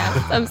first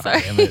podcast. I'm sorry.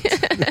 Damn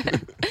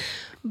it.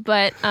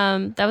 But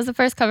that was the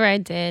first cover I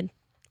did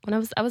when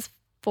I was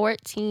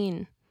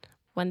 14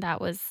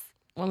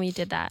 when we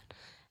did that.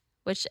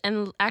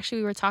 And actually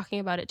we were talking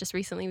about it just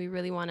recently. We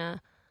really want to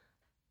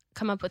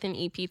come up with an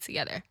EP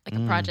together, like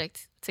a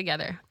project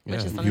together, which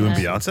Yeah. is something You and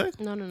that Beyonce?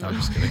 No. I'm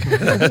just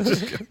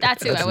kidding. That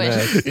too, I wish.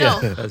 nice. No.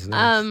 That's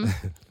nice.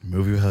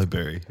 Movie with Halle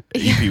Berry.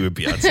 EP with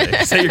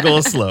Beyonce. Set your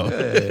goals slow.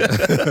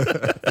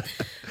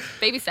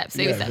 Baby steps,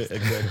 baby steps.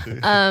 Exactly.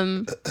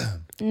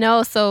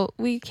 No, so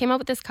we came up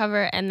with this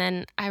cover, and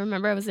then I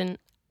remember I was in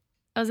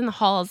the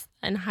halls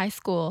in high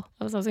school.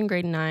 I was in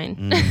grade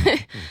 9,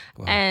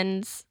 Wow.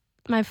 and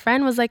my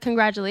friend was like,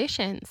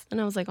 congratulations.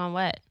 And I was like, on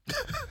what?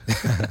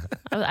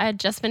 I had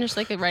just finished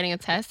like writing a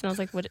test and I was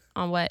like, what,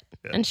 on what?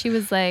 Yeah. And she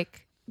was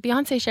like,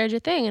 Beyonce shared your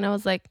thing. And I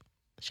was like,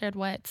 shared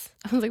what?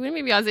 I was like, what do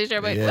you mean Beyonce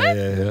shared what? Yeah,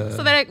 yeah.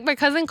 So then my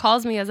cousin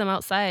calls me as I'm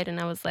outside and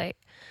I was like,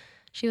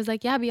 she was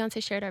like, yeah,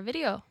 Beyonce shared our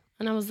video.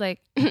 And I was like,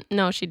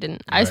 no, she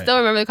didn't. Right. I still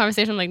remember the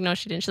conversation. I'm like, no,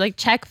 she didn't. She's like,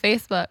 check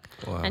Facebook.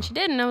 Wow. And she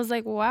did. And I was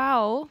like,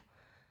 wow.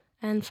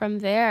 And from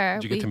there.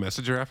 Did you get to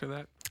message her after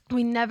that?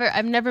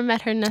 I've never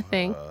met her,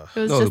 nothing. It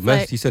was no, just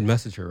like. He said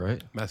message her,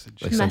 right?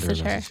 Message. Like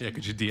message her. Yeah,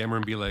 could you DM her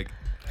and be like,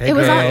 hey, it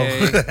was girl.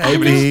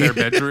 Hey, spare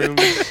bedroom?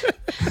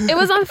 It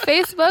was on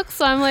Facebook.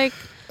 So I'm like,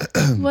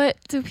 what,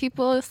 do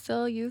people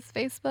still use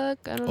Facebook?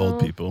 I don't know.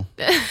 Old people.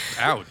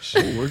 Ouch.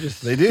 We're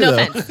just, they do no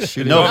though. offense.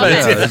 No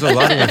offense. Yeah, there's a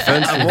lot of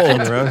offense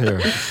going around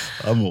here.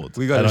 I'm old.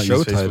 We got a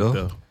show title.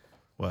 Though.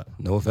 What?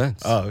 No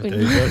offense. Oh,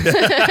 there you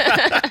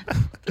go.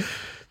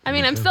 I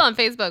mean, I'm still on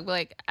Facebook, but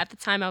like at the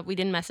time we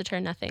didn't message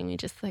her, nothing. We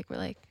just like, we're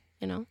like,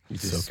 you know. You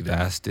just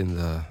fast in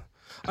the.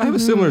 I have a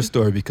similar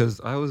story because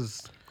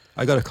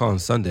I got a call on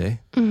Sunday.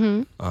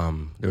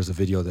 Mm-hmm. There was a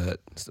video that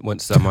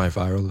went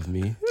semi-viral of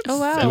me. Oh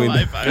wow!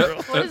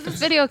 Semi-viral. What is this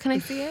video? Can I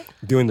see it?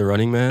 Doing the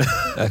Running Man,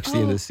 actually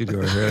in the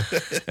studio right here.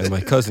 And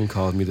my cousin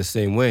called me the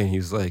same way, and he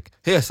was like,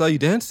 "Hey, I saw you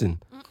dancing."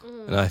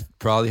 And I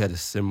probably had a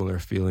similar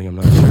feeling. I'm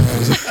not sure.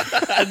 If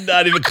it was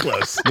Not even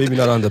close. maybe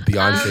not on the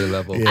Beyonce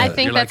level. I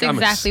think that's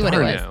exactly what it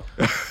was.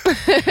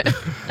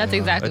 That's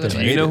exactly what it was.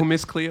 Do you know who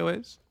Miss Cleo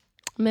is?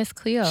 Miss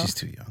Cleo. She's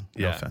too young.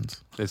 No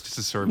offense. It's just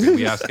a survey.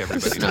 We ask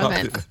everybody. No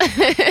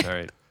offense. All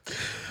right.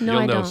 No,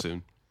 You'll I know don't.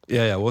 soon.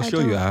 Yeah, we'll show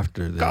you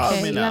after this.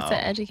 Okay, you have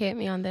to educate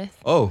me on this.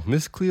 Oh,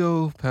 Miss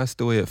Cleo passed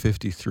away at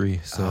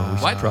 53, so we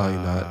should probably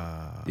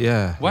not.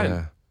 Yeah. When?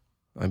 Yeah.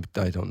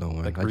 I don't know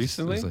when. Like It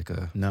recently? was like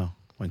a. No,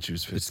 when she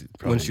was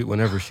 50.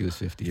 Whenever she was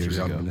 50 years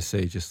ago. I'm going to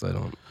say just I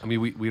don't. I mean,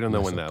 we don't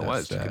know when that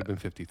was. She sad. could have been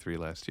 53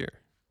 last year.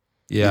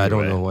 Yeah, I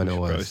don't Either know way, when we it should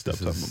probably was. stop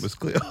talking about Miss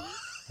Cleo.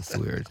 It's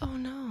weird. Oh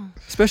no.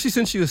 Especially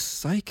since she was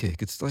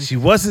psychic. It's like She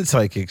wasn't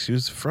psychic. She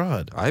was a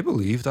fraud. I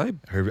believed.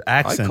 Her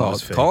accent called.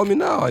 was fake. Call me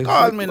now.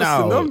 Call me what's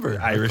now. The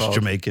number? Irish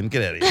Jamaican.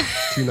 Get out of here.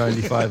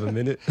 $2.95 a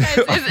minute.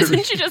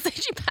 Didn't you just say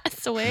she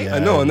passed away? Yeah. I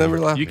know. I never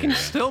laughed. You can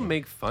still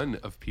make fun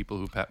of people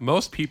who pass.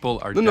 Most people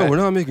are No, dead. we're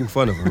not making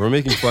fun of her. We're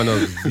making fun of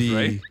the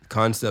Right?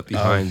 concept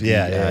behind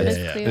yeah, the yeah, ads.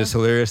 yeah. And it's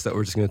hilarious that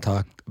we're just going to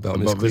talk about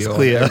Miss Miss Cleo.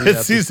 Cleo. every It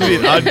seems to be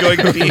an episode.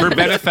 ongoing theme. Her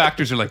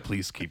benefactors are like,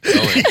 please keep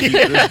going. Keep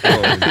this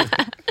going.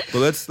 But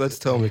let's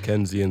tell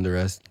Mckenzie and the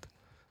rest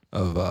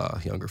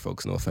of younger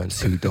folks, no offense,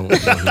 who don't know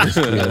who Miss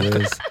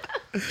Cleo is.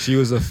 She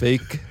was a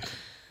fake,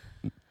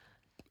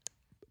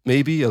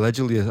 maybe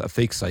allegedly a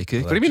fake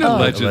psychic. What do you mean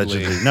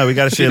allegedly? No, we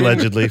got to say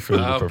allegedly for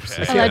the purposes.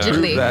 Okay.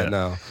 Allegedly. Prove that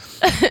now.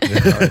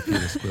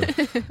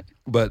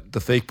 But the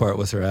fake part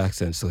was her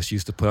accent. So she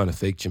used to put on a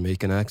fake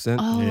Jamaican accent,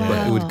 Oh, Yeah. but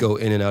it wow. would go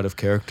in and out of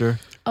character.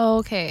 Oh,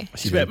 okay.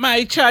 She She went, did.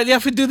 my child, you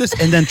have to do this.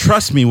 And then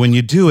trust me when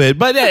you do it.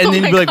 But and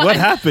then my you'd be like, what God.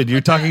 happened? You're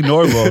talking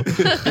normal.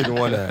 Didn't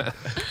want to.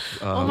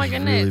 Oh my really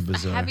goodness.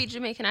 bizarre. Heavy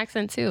Jamaican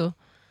accent too.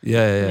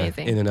 Yeah,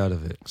 Amazing. in and out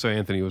of it. So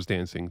Anthony was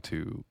dancing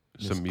to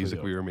Miss some music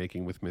Cleo. we were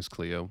making with Miss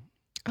Cleo.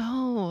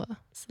 Oh,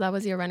 so that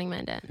was your Running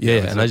Man dance. Yeah,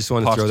 It was and a I just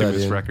want to throw that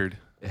posthumous in. record.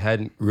 It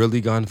hadn't really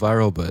gone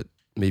viral, but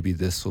maybe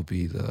this will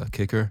be the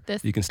kicker.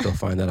 This- You can still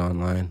find that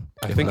online.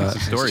 I If think not,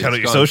 it's a story. Check out It's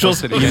your gone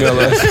socials. posted Email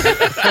again.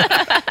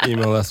 us.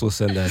 Email us. We'll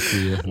send that to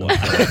you. No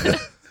problem.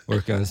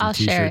 Work on some I'll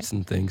share T-shirts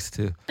and things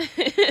too.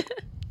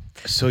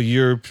 So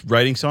you're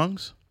writing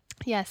songs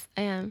Yes,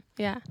 I am.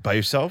 Yeah. by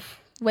yourself?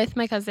 With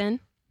my cousin.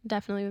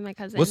 Definitely with my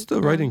cousin. What's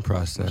the writing I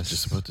process? was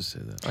just about to say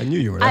that. I knew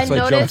you were. I That's why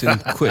I jumped in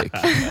noticed- quick.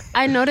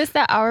 I noticed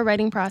that our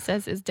writing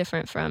process is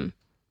different from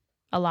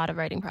a lot of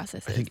writing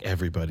processes. I think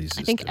everybody's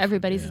I think different,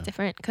 everybody's yeah. is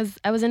different because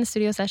I was in a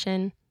studio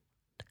session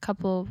a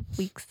couple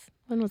weeks.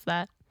 When was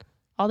that?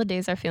 All the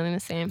days are feeling the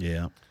same.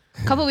 Yeah.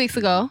 A couple weeks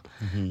ago,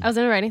 Mhm. I was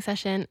in a writing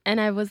session and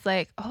I was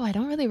like, oh, I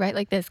don't really write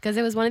like this. Because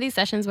it was one of these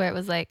sessions where it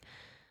was like,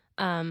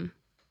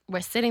 we're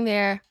sitting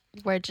there,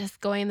 we're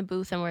just going in the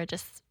booth and we're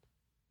just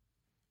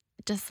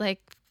like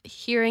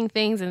hearing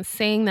things and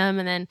saying them.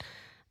 And then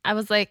I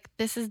was like,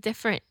 this is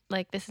different.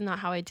 Like, this is not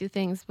how I do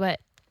things. But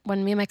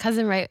when me and my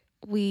cousin write,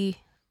 we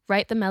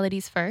write the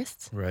melodies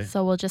first. Right.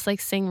 So we'll just like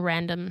sing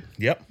randomness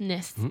Yep.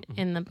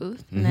 in the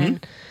booth. Mhm. And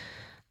then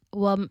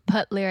we'll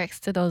put lyrics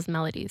to those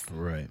melodies.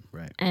 Right.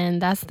 Right.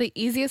 And that's the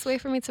easiest way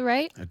for me to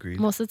write Agreed.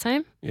 most of the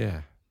time.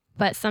 Yeah.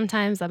 But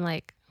sometimes I'm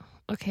like,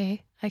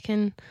 okay,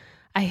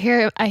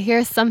 I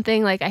hear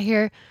something, like I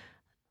hear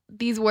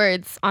these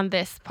words on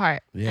this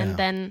part. Yeah. And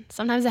then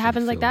sometimes it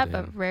happens like fill that, it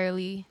but in.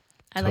 rarely.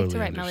 I like to Totally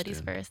write melodies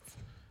understand. first.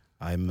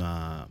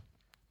 I'm.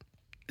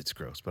 It's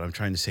gross, but I'm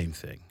trying the same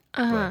thing.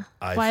 Uh-huh.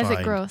 But I Why is it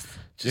find gross?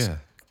 Just Yeah.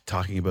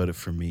 talking about it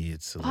for me,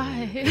 it's a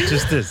Why? little. It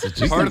just is. It's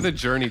just Part of the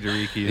journey,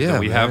 Dariki, is Yeah, that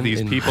we have man,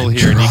 these and people I'm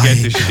here and you get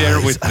to trying, share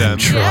guys. with I'm them.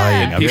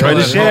 trying. Yeah. I'm People trying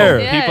to at share.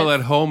 home- Yes. People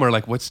at home are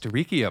like, what's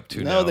Dariki up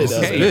to No, now? they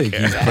don't. That's Okay. big.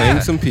 He's playing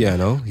some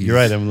piano. You're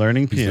right. I'm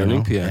learning he's piano,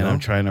 learning piano. and I'm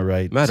trying to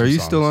write. Matt, some are you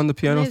songs. still on the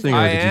piano Amazing. thing, or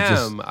I did you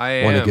just am.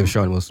 I want to am. give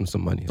Sean Wilson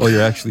some money? Oh,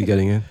 you're actually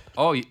getting in?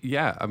 Oh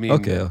yeah, I mean,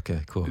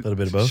 Okay, cool. A little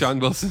bit of both. Sean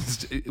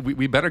Wilson's.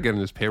 We better get him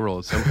his payroll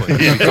at some point.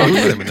 We talked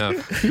about him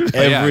enough. But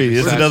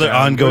It's another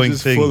ongoing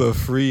thing. Full of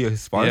free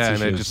sponsorships. Yeah,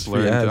 and I just free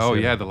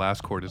learned. ads, The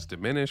last chord is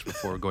diminished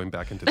before going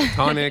back into the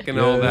tonic and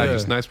all that. Yeah.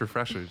 Just nice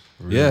refreshers.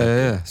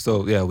 Yeah.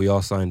 So we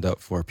all signed up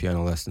for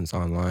piano lessons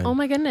online. Oh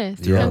my goodness!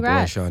 Yeah, boy,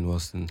 Congrats. Sean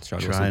Wilson.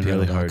 Trying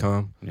really hard.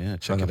 SeanWilsonPiano.com. Yeah,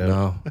 check Sign it up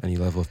out. now. Any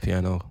level of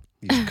piano.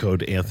 Use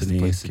code Anthony.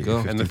 place to get go.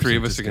 your And the 50% three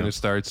of us are going to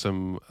discount. start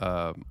some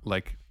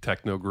like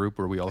techno group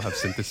where we all have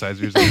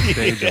synthesizers on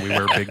stage and we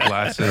wear big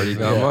glasses. I already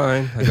got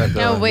mine. I got the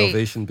No, wait.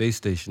 Novation bass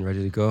station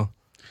ready to go.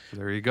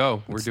 There you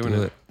go. We're Let's doing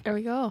do it. There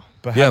we go.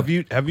 But Yeah.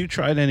 have you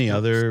tried any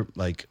other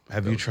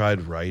have you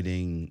tried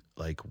writing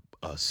like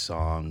a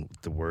song,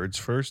 the words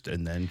first,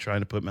 and then trying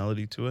to put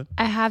melody to it?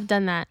 I have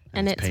done that,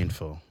 and it's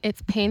painful.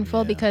 It's painful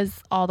Yeah.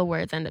 because all the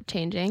words end up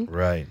changing.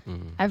 Right.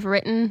 I've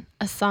written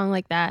a song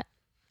like that.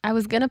 I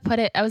was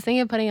thinking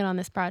of putting it on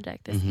this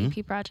project, this Mhm.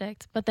 EP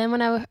project. But then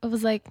when I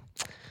was like,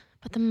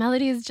 but the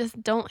melodies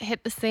just don't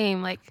hit the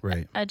same. Like,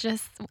 Right. I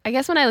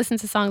guess when I listen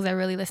to songs, I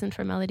really listen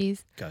for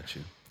melodies. Got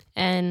you.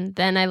 And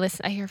then I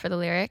hear for the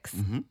lyrics.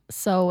 Mm-hmm.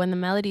 So when the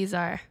melodies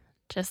are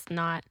just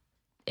not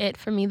it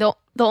for me, the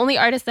only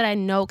artist that I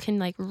know can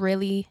like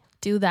really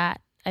do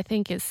that, I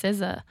think, is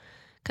SZA.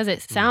 Because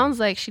it sounds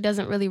like she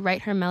doesn't really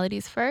write her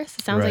melodies first.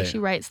 It sounds like Right. she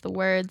writes the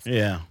words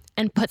Yeah.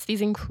 and puts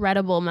these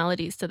incredible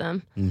melodies to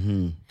them.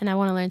 Mm-hmm. And I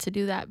want to learn to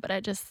do that, but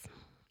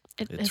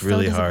it's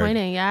really so hard.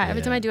 disappointing. Yeah. Every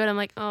Yeah. time I do it, I'm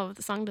like, oh,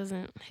 the song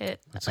doesn't hit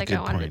That's like a I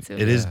good wanted point. it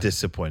to. It is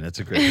disappointing. That's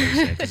a great way to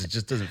say it because it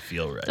just doesn't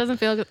feel right. It doesn't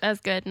feel as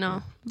good,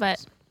 no.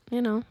 But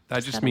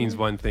That just gotta means learn.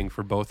 one thing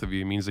for both of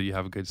you. It means that you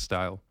have a good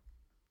style.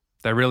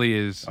 That really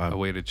is a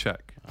way to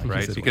check,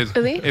 right? said Because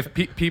Really? if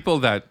people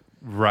that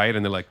write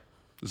and they're like,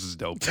 this is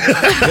dope.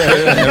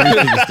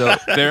 Everything's dope.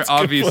 They're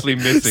obviously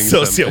missing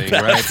something,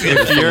 Sociopaths.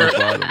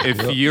 right?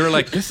 If you're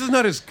like, this is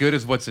not as good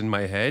as what's in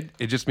my head,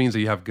 it just means that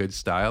you have good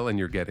style and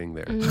you're getting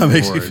there. That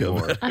makes more me and feel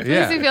more. better. That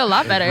makes me feel a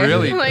lot better.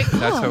 Really, I'm like,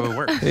 that's oh. how it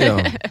works. Hey,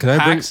 can I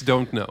bring Hacks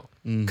don't know.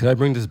 Can I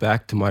bring this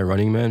back to my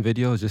Running Man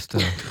video just to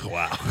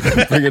Wow.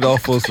 bring it all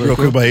full circle? Real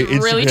quick, my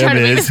Instagram Really trying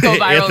to make is this go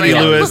viral Anthony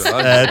right now. Lewis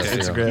at Yeah.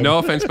 Instagram. No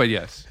offense, but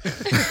yes.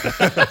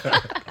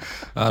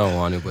 I don't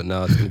want to, but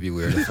now it's gonna be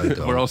weird if I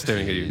don't. We're all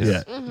staring at you.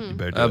 Yeah. Mm-hmm. You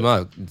better do I'm it.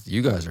 not.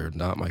 You guys are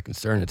not my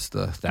concern. It's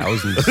the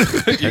thousands,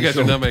 You guys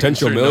are not my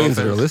potential concern, no millions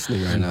that are offense.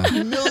 listening right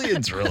now.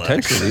 Millions,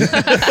 relax.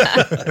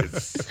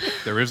 Potentially,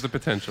 There is the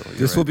potential. You're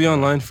this right. will be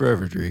online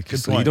forever, Drake. Good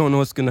So you point. don't know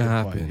what's gonna Good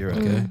happen. point. You're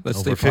right. Okay, let's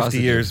Over stay 50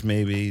 positive. years,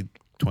 maybe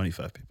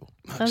 25 people.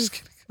 No, I'm That's- just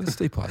kidding. Let's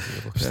stay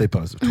positive. Okay? Stay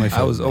positive. 25.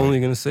 I was only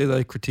gonna say that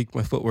I critiqued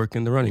my footwork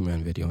in the Running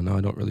Man video. Now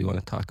I don't really want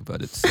to talk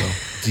about it. So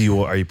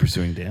Are you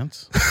pursuing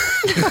dance?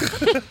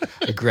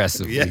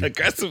 aggressively.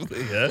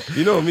 aggressively. Yeah.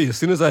 You know me. As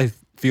soon as I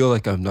feel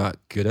like I'm not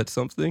good at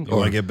something, You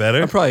want to get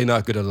better? I'm probably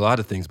not good at a lot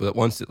of things, but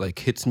once it like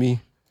hits me,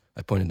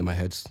 I pointed to my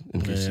head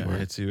in case you it weren't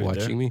hits you right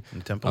watching there me. in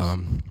the temples.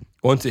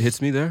 Once it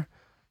hits me there,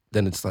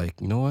 then it's like,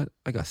 you know what?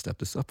 I got to step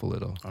this up a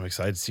little. I'm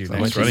excited to see your So I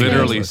next might running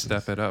Literally man.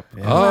 step it up.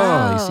 Yeah. Oh,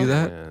 Wow. you see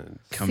that? And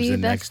Comes See,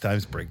 in that's- next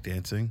time's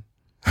breakdancing.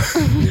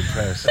 Be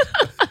impressed.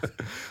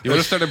 you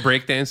want to start a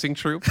breakdancing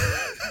troupe?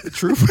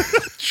 Troop.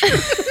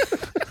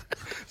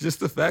 Just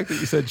the fact that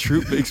you said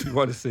troop makes me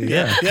want to say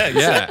Yeah.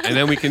 Yeah, and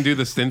then we can do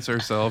the stints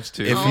ourselves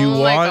too. If Oh you my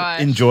want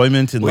gosh.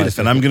 enjoyment in Wait a life,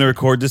 and I'm second. going to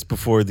record this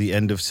before the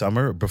end of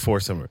summer, before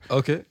summer,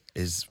 Okay.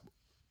 is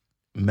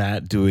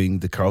Matt doing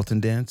the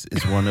Carlton dance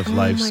is one of Oh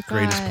life's my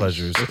greatest gosh.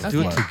 pleasures. Let's of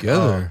do it life.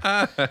 together.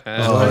 I gotta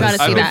I've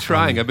see been that.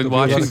 trying. I've been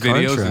There'll be a lot watching of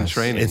videos and contrast.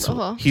 training.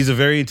 Oh. He's a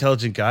very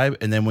intelligent guy,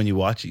 and then when you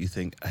watch it, you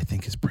think, I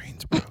think his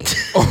brain's broken.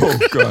 Oh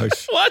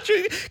gosh.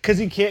 Watching because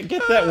he can't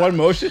get that one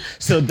motion,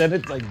 so then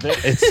it's like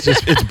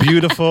it's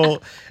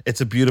beautiful. It's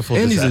a beautiful.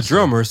 And he's a disaster.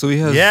 drummer, so he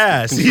has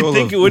Yeah, so you'd control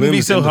think of it wouldn't be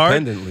limbs so hard.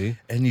 independently.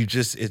 and you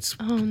just it's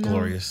Oh, no.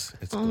 glorious.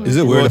 It's Oh, glorious. Is it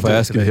You weird won't if I do it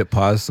ask him to today. hit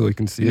pause so we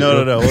can see it?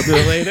 No, we'll do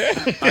it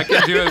later. I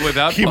can do it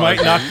without. He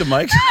might knock the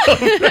mic.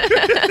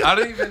 I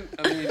don't even.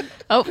 I mean,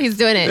 Oh, he's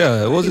doing it.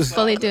 Yeah, we'll He's just.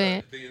 fully doing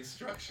it. the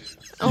instructions.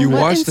 Oh, You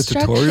what watched the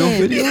tutorial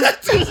instruction? video?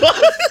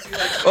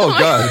 Oh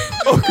god.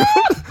 Oh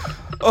god.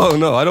 Oh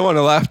no, I don't want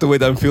to laugh the way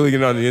that I'm feeling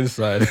it on the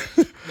inside.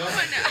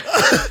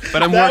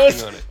 But I'm That working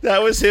was on it.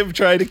 that was him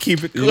trying to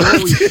keep it You know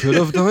what we close. should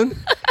have done?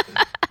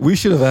 We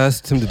should have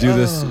asked him to do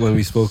this when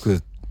we spoke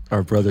with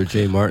our brother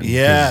Jay Martin. 'cause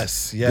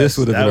Yes, This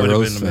would have that been a would've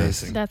roast been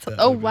fest. amazing. That's That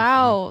oh would've been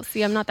wow.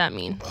 See, I'm not that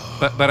mean.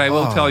 But I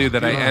will tell you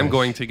that I am gosh.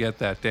 going to get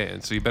that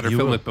dance. So you better You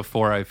film will. it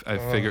before I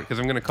figure, because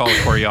I'm going to call a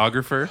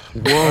choreographer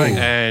Whoa.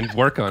 and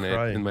work on it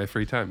Crying. in my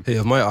free time. Hey,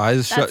 have my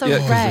eyes shut That's a yet?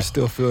 Because they're wreck.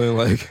 still feeling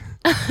like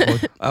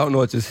I don't know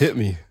what just hit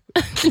me.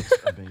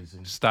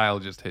 amazing. Style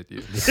just hit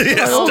you.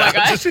 Oh my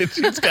gosh. He's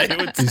He's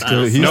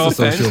No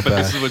the offense, but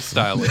this sociopath. is what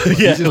style looks like.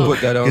 He just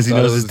put that on. because he thought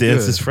it knows his was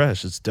dance good. is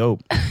fresh. It's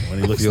dope. When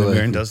he looks in feel the mirror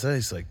like- and does that,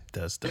 he's like,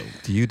 "That's dope."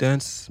 Do you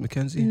dance,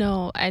 Mckenzie?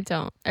 No, I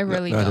don't. I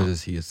really Neither don't.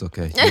 does he. It's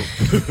okay.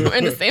 We're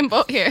in the same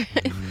boat here.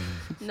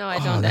 No, I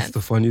Oh, don't that's dance.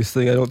 the funniest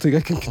thing. I don't think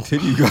I can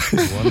continue,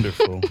 guys.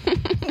 Wonderful.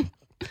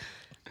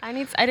 I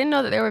didn't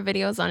know that there were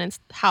videos on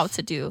how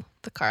to do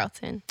the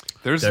Carlton.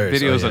 There's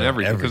videos on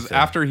everything. Because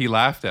after he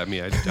laughed at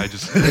me, I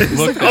just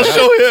looked at I'll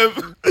show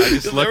him. I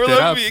just He'll looked never it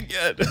love up. me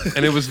again.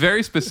 And it was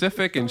very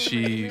specific, and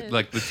she,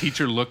 like, the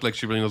teacher looked like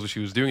she really knows what she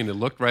was doing, and it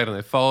looked right, and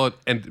I followed,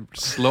 and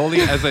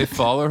slowly as I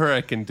follow her,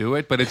 I can do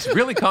it, but it's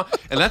really,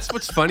 and that's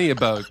what's funny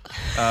about,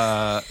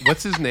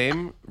 what's his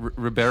name?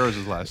 Ribeiro's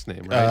his last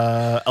name,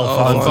 right?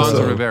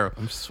 Alfonso Ribeiro.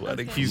 I'm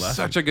sweating. He's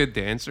such a good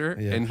dancer,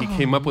 and he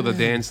came up with a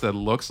dance that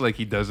looks like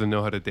he doesn't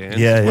know how to dance.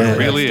 Yeah, but yeah.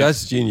 really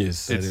That's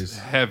genius. it's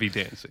heavy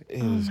dancing.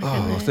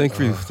 Oh,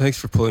 thanks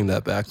for pulling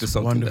that back to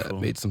something that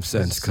made some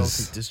sense.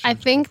 Because I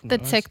think the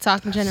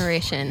TikTok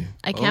generation,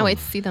 I can't wait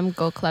to see them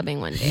go clubbing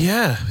one day.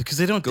 Yeah, because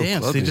they don't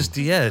dance. clubbing. They just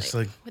it's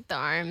like With the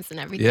arms and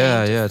everything.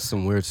 yeah, it's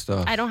some weird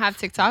stuff. I don't have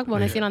TikTok, but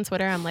when I see it on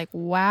Twitter, I'm like, Oh,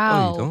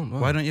 wow. you don't?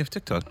 why don't you have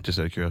TikTok? Just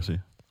out of curiosity.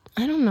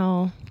 I don't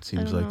know. It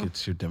seems like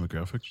it's your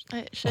demographic.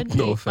 It should be.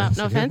 No Wow, offense.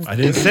 no offense. I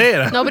didn't say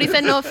it. Nobody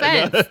said no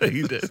offense.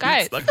 You did.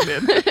 Guys. Stuck it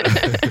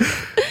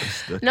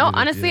in. No,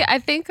 honestly, I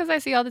think because I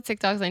see all the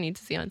TikToks I need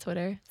to see on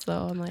Twitter. So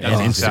I'm like, That's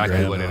And exactly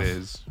Instagram. what it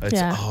is. It's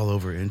Yeah. all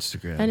over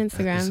Instagram. and It's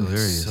Instagram.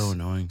 hilarious. So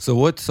annoying. So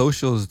what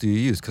socials do you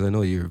use? Because I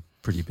know you're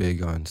pretty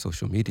big on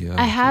social media.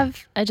 I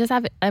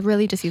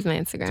really just use my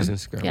Instagram. Just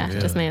Instagram. Yeah, Yeah.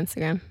 just my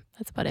Instagram.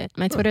 That's about it.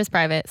 My Twitter is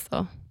private,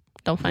 so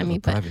don't find me.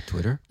 But private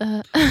Twitter.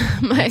 One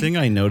my thing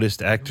I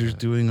noticed actors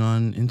doing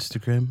on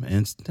Instagram,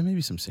 and there may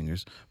be some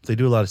singers, but they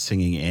do a lot of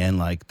singing, and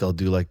like they'll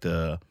do like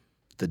the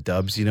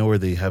dubs, where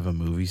they have a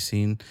movie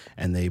scene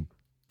and they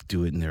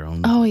do it in their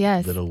own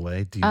yes. little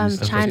way. Do you do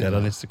stuff like that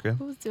on Instagram?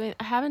 Who's doing?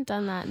 I haven't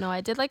done that. No,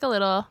 I did like a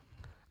little.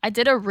 I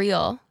did a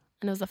reel,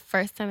 and it was the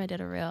first time I did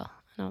a reel,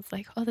 and I was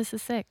like, "Oh, this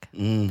is sick."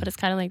 But it's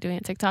kind of like doing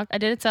it TikTok. I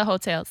did it to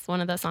Hotels,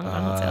 one of the songs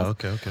on Hotels.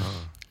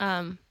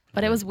 Okay.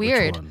 But it was Which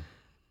weird. one?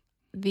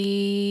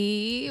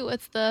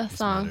 What's the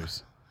song?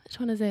 Which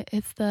one is it?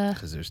 It's the.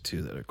 Because there's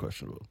two that are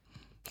questionable.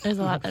 There's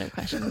a lot that are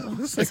questionable.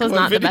 It's This like, was what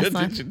not the video best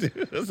one. did you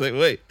do? I was like,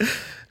 wait.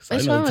 So I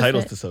Which know one the was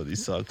titles it? to some of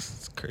these songs.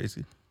 It's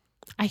crazy.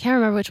 I can't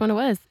remember which one it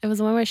was. It was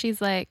the one where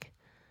she's like,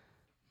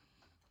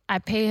 "I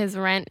pay his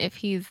rent if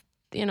he's,"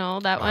 that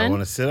I one.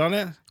 want to sit on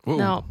it. Whoa.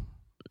 No,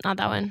 not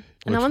that one. And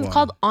Which that one's one?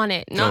 called On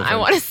It. No, Okay. I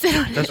want to sit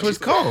on it. That's what it's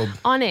called.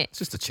 On It. It's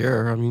just a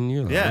chair. I mean,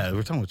 you're Yeah,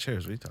 we're talking about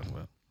chairs. What are you talking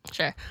about?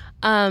 Sure.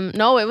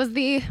 No, it was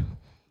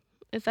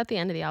it's at the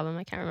end of the album.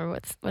 I can't remember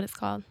what it's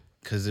called.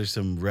 Because there's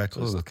some Go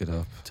reckless look it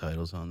up.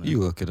 titles on there. You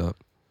look it up.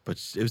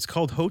 But it's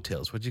called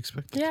Hotels. What'd you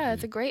expect? Yeah,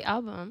 it's a great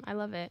album. I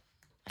love it.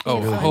 I Oh,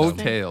 think it's so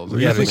interesting. Hotels. Were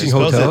you but thinking she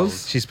spells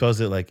hotels? She spells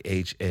it like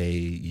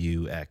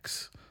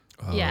Haux.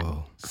 Oh, Yeah.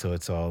 So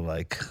it's all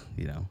like,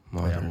 Modern.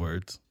 play on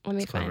words. Let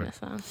me It's find clever. this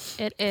song.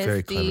 It is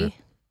Very clever.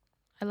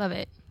 I love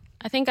it.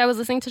 I think I was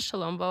listening to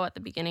Shalombo at the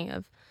beginning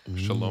of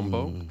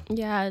Shalombo?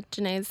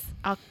 Janae's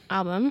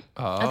album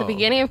at the Oh.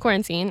 beginning of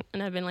quarantine,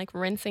 and I've been like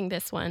rinsing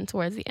this one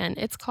towards the end.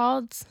 It's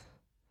called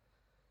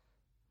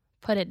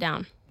Put It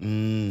Down.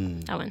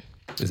 That one.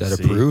 Is that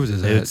See, approved?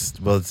 Is that it's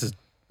the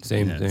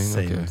same thing?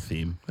 Same Okay.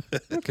 theme.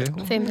 Okay.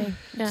 well, Same thing.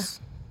 Yeah.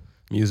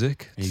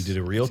 Music. And you did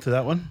a reel to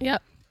that one?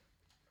 Yep.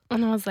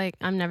 And I was like,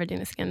 I'm never doing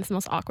this again. It's the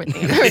most awkward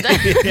thing I've ever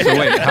done. So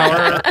wait,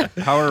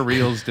 how are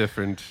reels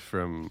different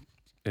from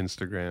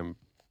Instagram,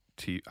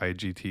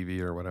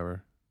 IGTV, or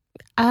whatever?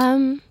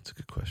 That's a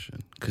good question.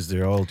 Because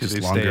they're all just they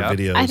longer stay up?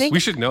 videos. I think- We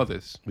should know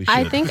this. we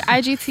I should. think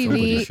Somebody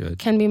IGTV should.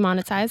 can be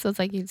monetized, so it's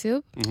like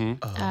YouTube. Mm-hmm.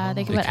 They can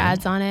They put can?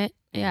 ads on it.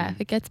 Yeah,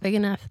 if it gets big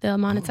enough, they'll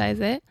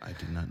monetize it. I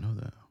did not know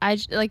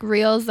that. Like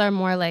reels are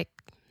more like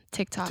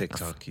TikToks.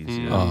 TikTokies,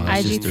 Mm. yeah. Oh,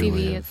 that's just their way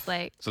IGTV of- is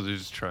like So they're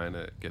just trying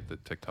to get the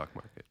TikTok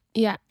market.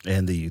 yeah.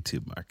 And the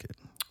YouTube market.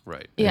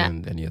 Right. Yeah.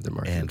 And any other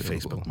market. And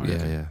available. Facebook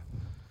market. Yeah.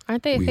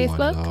 Aren't they We want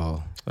it Facebook?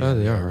 all. Oh,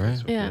 they are,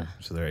 right? Yeah.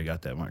 So there I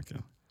got that market.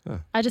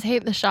 I just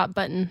hate the shop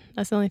button.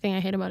 That's the only thing I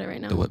hate about it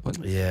right now. The what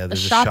button? Yeah, The there's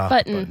shop, a shop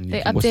button. You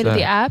They can, What's updated that?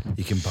 the app.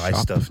 you can buy Shop?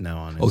 stuff now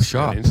on Oh, Instagram.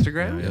 shop.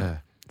 Instagram? Yeah.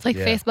 It's like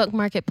Yeah. Facebook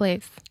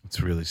Marketplace. It's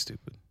really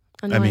stupid.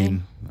 Annoying. I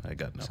mean, I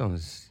got no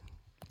Sounds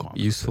qualms.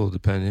 useful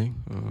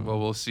depending. Well,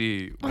 we'll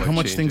see. What How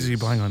much things are you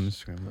changes. buying on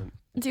Instagram?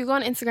 Do you go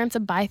on Instagram to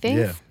buy things?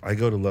 Yeah, I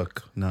go to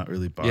look, not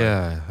really buy.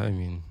 Yeah, I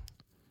mean,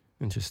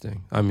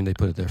 interesting. I mean, they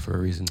put it there for a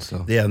reason,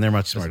 so. Yeah, and they're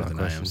much That's smarter not than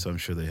a I am, question. so I'm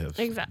sure they have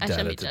Exactly. I data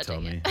shouldn't to be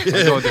tell me. judging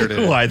I go there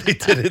to- why they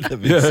did it. That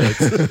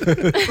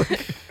makes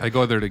sense. I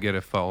go there to get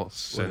a false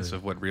sense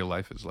of what real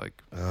life is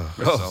like. Oh,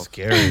 Myself.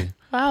 scary.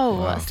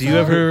 Wow. Do you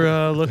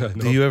ever look? No.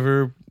 Do you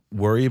ever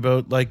worry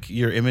about like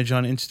your image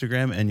on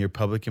Instagram and your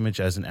public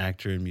image as an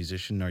actor and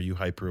musician? Are you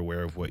hyper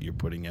aware of what you're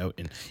putting out,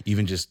 and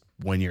even just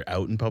when you're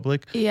out in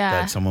public, Yeah.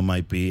 that someone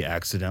might be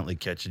accidentally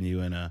catching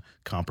you in a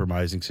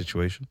compromising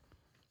situation?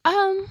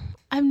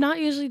 I'm not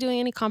usually doing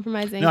any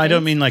compromising. No, I don't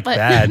things, mean like but-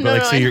 bad, No, but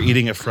like no, say I you're know.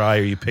 eating a fry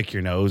or you pick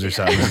your nose or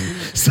something.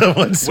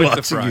 Someone's With the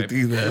watching fry. you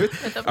do that.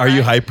 With the Are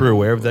you fry. hyper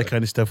aware of that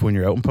kind of stuff when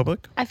you're out in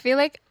public? I feel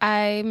like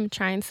I'm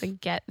trying to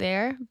get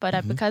there,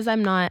 but because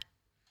I'm not,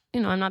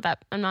 I'm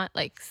not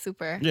like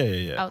super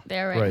Yeah. out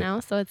there right, Right. now.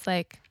 So it's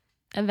like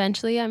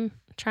eventually I'm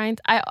trying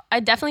to, I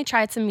definitely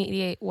try to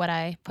mediate what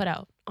I put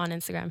out on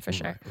Instagram for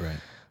sure. Right.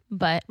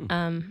 But,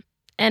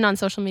 and on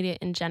social media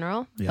in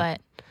general, Yeah.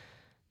 but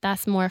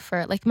that's more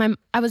for like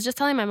I was just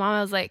telling my mom,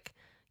 I was like,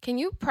 can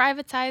you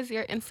privatize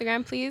your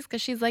Instagram, please?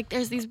 Because she's like,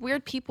 there's these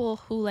weird people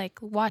who like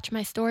watch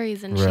my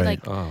stories, and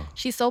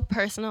she's so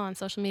personal on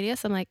social media.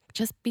 So I'm like,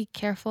 just be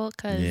careful,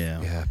 because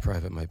yeah,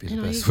 private might be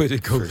the best way to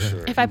go. For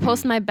sure. if I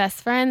post my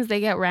best friends, they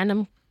get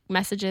random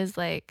messages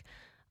like,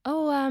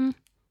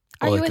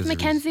 are you with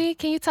Mckenzie?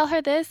 Can you tell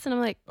her this? And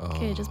I'm like,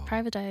 okay, just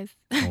privatize.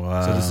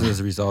 Wow. So this is as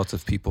a result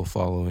of people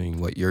following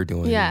what you're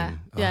doing. Yeah.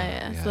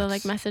 and, So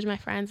like message my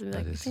friends and be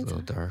like, that is a little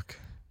dark.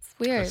 it's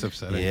weird. That's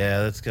upsetting.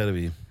 Yeah, that's got to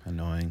be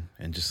annoying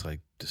and just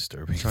like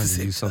disturbing. Trying to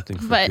do something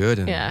for But, good,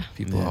 and yeah.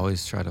 people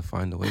always try to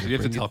find a way to You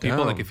have to bring tell it people,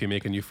 down. like, if you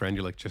make a new friend,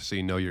 you're like, just so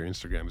you know, your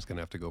Instagram is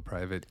gonna have to go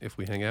private if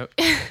we hang out.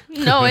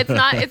 No, it's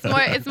not.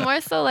 It's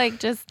more so like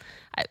just.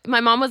 My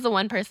mom was the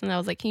one person that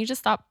was like, "Can you just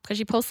stop?" Because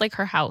she posts like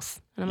her house,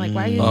 and I'm like,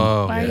 "Why are you?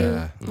 why are you?"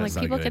 I'm That's like, not a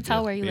people good can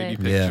tell idea. where you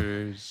Baby live. Yeah.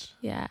 pictures.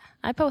 Yeah,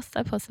 I post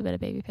a bit of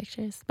baby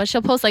pictures, but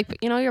she'll post like,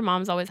 your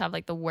moms always have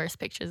like the worst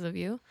pictures of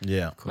you.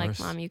 Yeah. Of Like, course.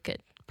 mom, you could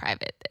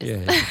private this.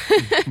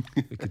 Yeah,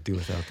 we could do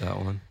without that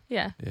one.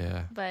 Yeah.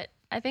 Yeah, But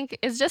I think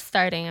it's just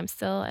starting.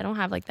 I don't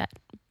have like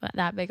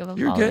that big of a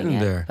You're following getting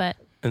yet, there. But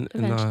and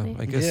Eventually.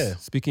 I guess Yeah.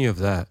 speaking of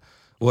that,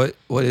 what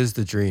is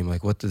the dream?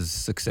 Like, what does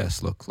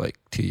success look like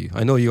to you?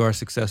 I know you are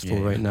successful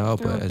Yeah. right now,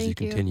 but as you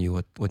thank you. continue,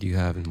 what do you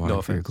have in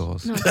mind for your offense.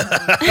 goals? no.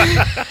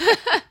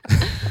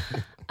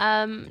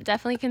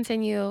 Definitely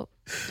continue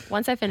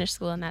once I finish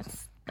school, and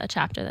that's a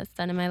chapter that's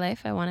done in my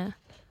life. I'll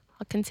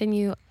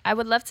continue. I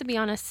would love to be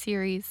on a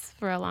series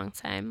for a long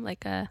time,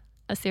 like a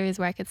series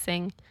where I could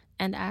sing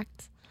and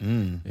act.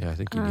 Yeah, I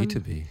think you need to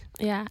be.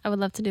 Yeah, I would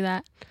love to do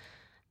that.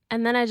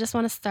 And then I just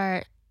want to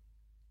start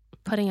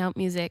putting out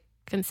music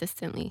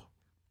consistently.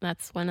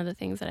 That's one of the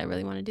things that I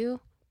really want to do.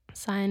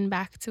 Sign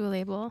back to a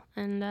label,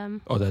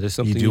 and Oh, that is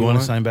something You do want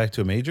to sign back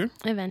to a major?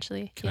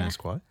 eventually. Can I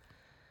ask why?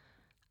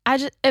 I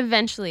just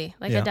eventually,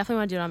 I Yeah. definitely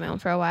want to do it on my own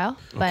for a while,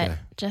 but Okay.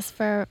 just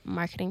for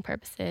marketing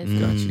purposes,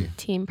 Got and you.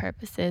 team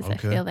purposes. Okay. I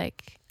feel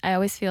like I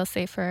always feel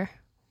safer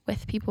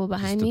with people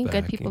behind Just the me, good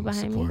backing, people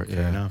behind support, me.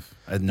 Fair Yeah. enough.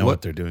 I know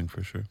what they're doing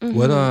for sure.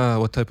 What Mhm.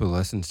 what type of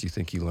lessons do you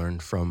think you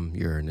learned from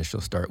your initial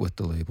start with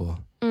the label?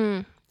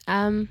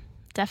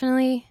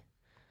 Definitely.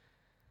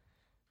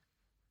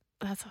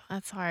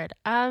 That's hard.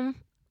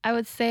 I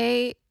would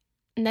say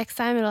next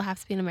time it'll have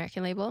to be an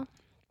American label,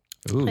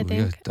 Ooh, I you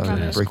think guys done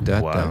probably- break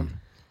that Wow. down.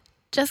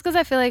 just because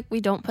I feel like we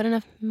don't put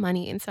enough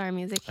money into our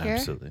music here.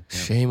 Absolutely. Yeah.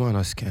 Shame on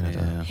us,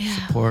 Canada.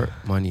 Yeah. Support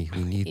money.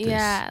 We need this.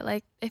 Yeah,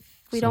 like if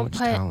we So don't much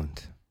put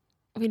talent.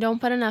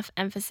 enough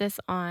emphasis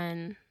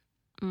on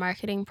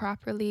marketing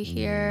properly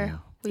here.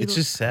 It's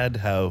just sad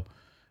how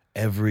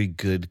every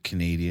good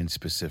Canadian,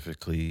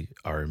 specifically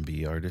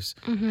R&B artist,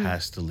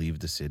 has to leave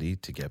the city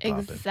to get popping.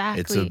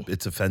 Exactly.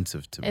 It's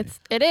offensive to me.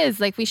 It is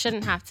like we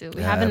shouldn't have to.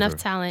 We have enough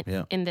Ever. talent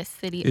Yeah. in this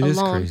city It is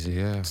alone, crazy,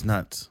 yeah. It's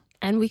nuts.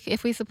 and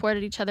if we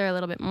supported each other a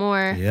little bit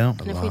more, Yeah,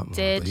 and if lot we more,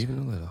 did, but even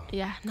a little.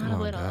 yeah, not Come a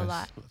on, little, a guys.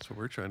 lot. That's what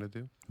we're trying to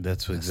do.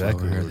 that's That's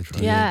exactly why what we're we're the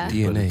trying Yeah. to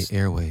do. But DNA, it's-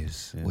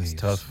 airwaves, it's waves,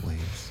 tough.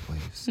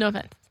 waves. No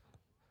offense.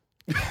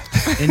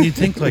 And you'd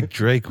think like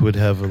Drake would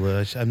have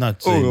I'm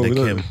not saying no, Nick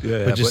no, him,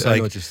 yeah, but just I know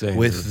like what you're saying,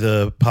 with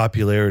the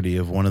popularity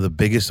of one of the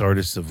biggest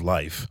artists of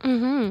life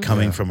coming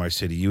Yeah. from our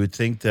city, you would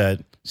think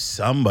that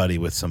somebody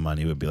with some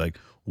money would be like,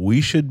 we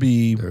should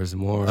be There's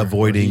more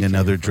avoiding where he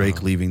another came Drake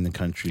from. leaving the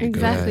country to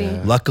Exactly. go.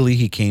 Yeah. Luckily,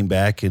 he came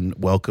back and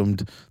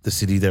welcomed the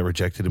city that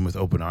rejected him with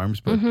open arms.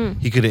 But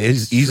he could have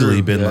easily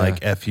true, been yeah. like,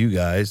 "F you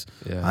guys,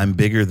 Yeah. I'm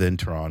bigger than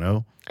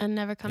Toronto. And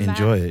never come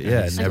Enjoy back. it,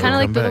 yeah, It's never Kind of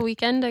like come the back."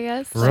 weekend, I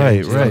guess. Right,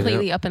 Just right.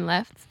 Completely up and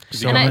left.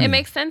 So And honey, it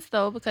makes sense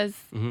though because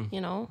Mhm.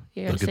 your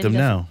look at city them doesn't-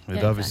 now. It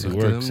Yeah, obviously exactly.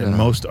 Look at works, them and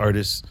now. most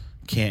artists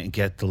can't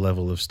get the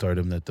level of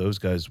stardom that those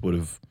guys would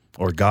have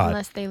or got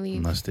unless they leave.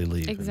 unless they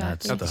leave. And Exactly.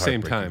 that's At the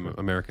same heartbreaking time, part.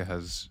 America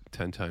has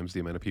 10 times the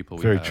amount of people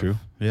we Very have. true.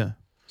 Yeah.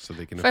 So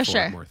they can For afford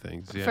sure. more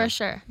things. Yeah. For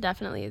sure,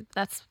 definitely.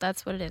 That's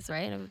what it is,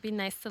 right? It would be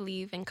nice to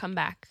leave and come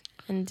back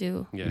and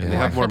do. Yeah, Yeah. and they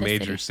have for more the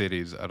major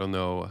city. cities. I don't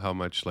know how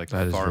much like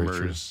That is very true.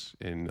 farmers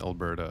in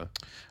Alberta.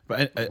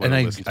 But Wanna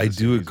and listen to I the do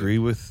series. agree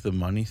with the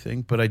money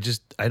thing, but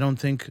I don't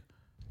think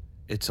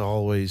it's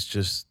always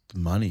just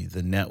money.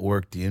 The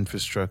network, the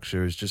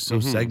infrastructure is just so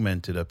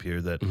segmented up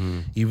here that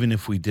even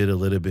if we did a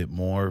little bit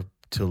more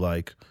to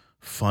like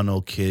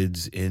funnel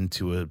kids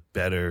into a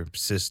better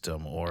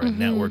system or a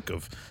network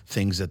of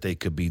things that they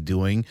could be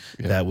doing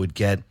that would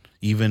get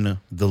even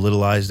the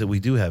little eyes that we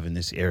do have in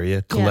this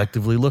area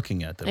collectively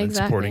looking at them and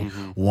Exactly. supporting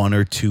one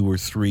or two or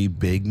three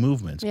big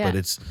movements. Yeah. But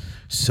it's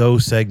so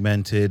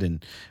segmented,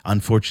 and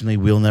unfortunately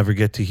we'll never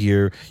get to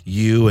hear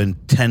you and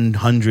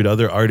 1,000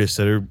 other artists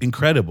that are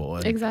incredible.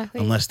 And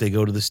Exactly. unless they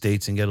go to the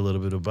States and get a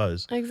little bit of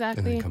buzz. And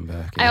Exactly. then come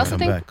back. I also come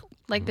think back.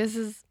 like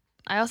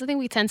I also think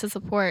we tend to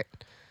support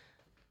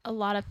a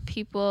lot of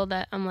people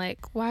that I'm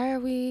like, why are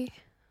we?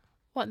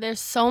 What? There's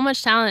so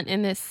much talent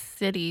in this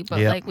city, but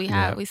Yeah. like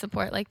we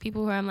support like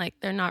people who I'm like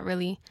they're not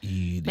really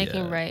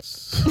making right.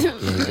 Idiots.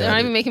 They're not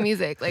even making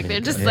music. Like they're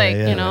just Yeah, like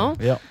yeah, you know.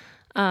 Yeah.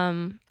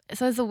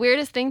 So it's the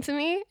weirdest thing to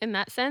me in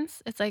that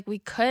sense. It's like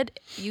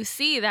you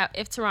see that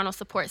if Toronto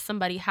supports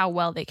somebody, how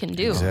well they can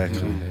do.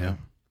 Exactly. Yeah.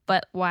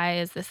 But why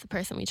is this the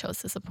person we chose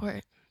to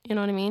support? You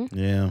know what I mean?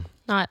 Yeah.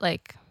 Not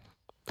like,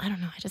 I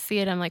don't know. I just see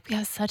it. I'm like, we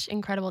have such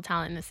incredible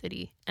talent in the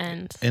city.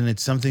 And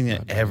it's something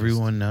that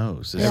everyone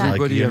knows. It's Yeah. like,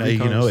 Everybody, you every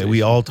know, we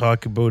conversation. all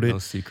talk about it. No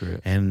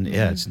secret. And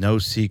it's no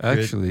secret.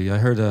 Actually, I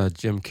heard a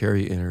Jim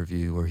Carrey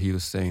interview where he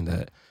was saying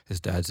that his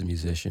dad's a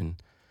musician,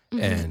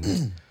 and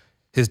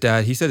he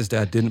said his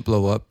dad didn't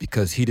blow up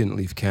because he didn't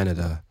leave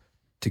Canada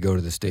to go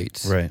to the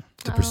States Right.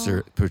 to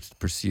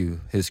pursue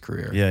his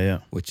career. Yeah.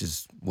 Which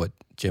is what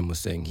Jim was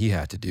saying he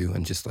had to do,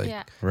 and just like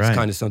yeah. Right. it's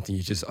kind of something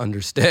you just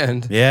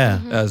understand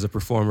Yeah. as a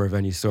performer of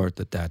any sort,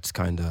 that's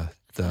kind of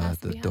has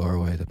the to be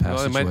doorway, the Well,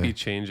 passageway. it might be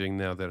changing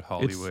now that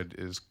Hollywood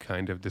is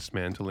kind of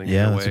dismantling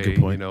Yeah, in a that's a way. good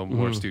point. You know,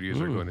 more studios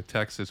are going to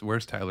Texas.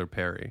 Where's Tyler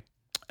Perry?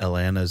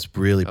 Atlanta's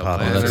really popular.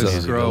 Atlanta's Atlanta's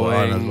That's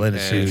growing,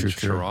 Atlanta's and huge.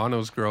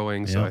 Toronto's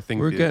growing. So Yeah. I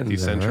think We're the getting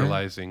there, right?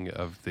 decentralizing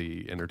of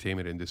the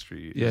entertainment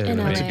industry Yeah, is In going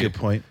to LA. That's a make good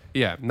point.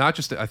 Yeah, not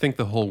just I think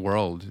the whole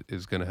world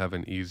is going to have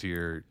an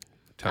easier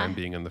time Ah.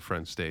 being on the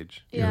front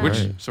stage, Yeah. which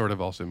Right. sort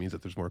of also means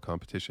that there's more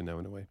competition now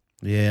in a way.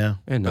 Yeah.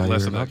 and But now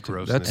less you're of that not-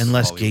 grossness. that's And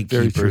less Hollywood.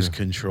 Very gatekeepers true.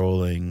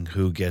 controlling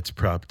who gets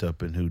propped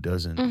up and who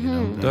doesn't. You know,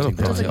 Mhm. I That'll think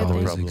that's probably a good the thing.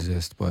 always problem.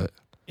 exist, but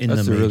In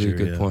that's the a really major,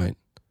 good yeah. point.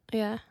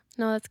 Yeah.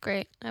 No, that's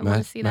great. I want Matt,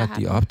 to see that Matt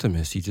the happen.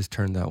 optimist, he just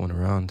turned that one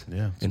around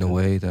Yeah. it's in a good.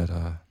 way that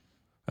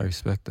I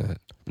respect that.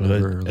 But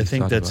Never I really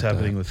think thought that's about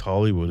happening that. with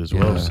Hollywood as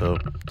well. Yeah. So,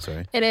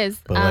 sorry. It is.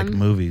 But like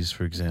movies,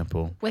 for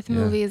example. with Yeah.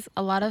 movies,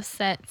 a lot of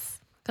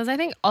sets. Because I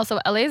think also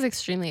LA is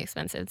extremely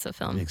expensive to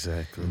film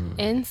Exactly.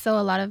 in. So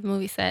a lot of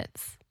movie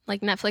sets,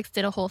 like Netflix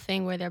did a whole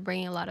thing where they're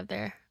bringing a lot of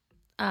their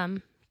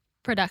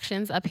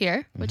productions up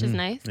here, which is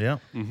nice. Yeah.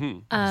 Mm-hmm.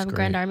 That's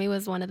Grand great. Army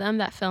was one of them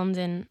that filmed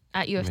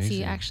at UFT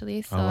Amazing.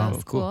 actually, so Oh, wow.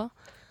 that's cool.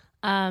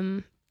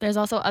 There's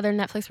also other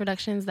Netflix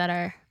productions that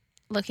are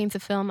looking to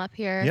film up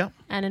here Yeah.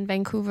 and in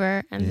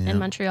Vancouver and Yeah. in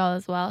Montreal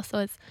as well.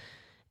 So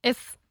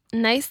it's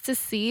nice to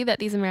see that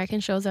these American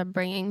shows are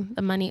bringing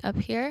the money up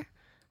here,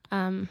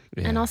 and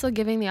Yeah. also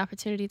giving the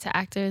opportunity to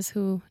actors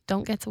who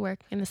don't get to work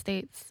in the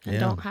States and Yeah.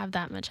 don't have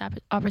that much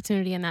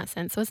opportunity in that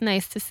sense. So it's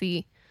nice to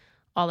see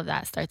all of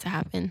that start to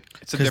happen.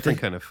 It's a 'Cause different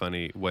they- kind of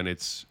funny when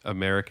it's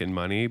American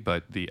money,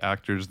 but the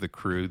actors, the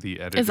crew,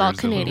 the editors, all the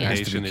Canadian. Has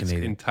to be location, it's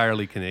Canadian.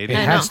 entirely It Canadian.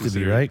 I has know. to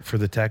be, right? For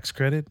the tax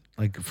credit?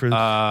 Like for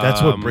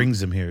that's what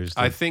brings them here. Is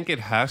I the- think it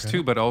has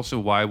to, but also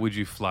why would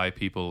you fly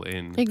people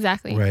in?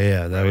 Exactly. Right,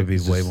 yeah, that would be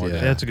It's way just- more. yeah.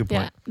 That's a good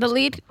Yeah, point.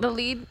 the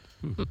lead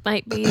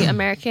might be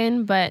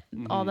American, but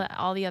all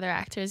the other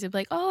actors, you'd be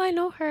like, oh, I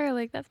know her,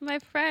 like that's my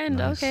friend.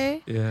 Nice.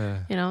 Okay, Yeah.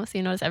 you know, so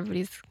you notice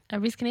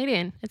everybody's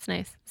Canadian. It's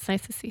nice. It's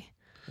nice to see.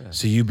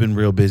 So you've been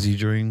real busy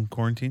during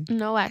quarantine?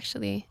 No,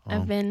 actually, Oh.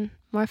 I've been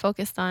more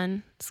focused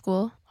on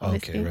school,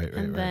 obviously, Okay, right,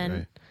 and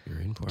then You're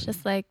important.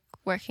 just like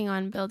working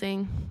on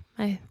building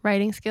my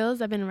writing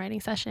skills. I've been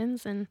writing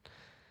sessions and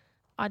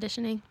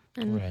auditioning,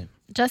 and Right.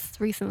 just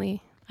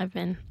recently I've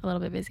been a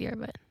little bit busier,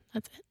 but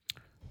that's it.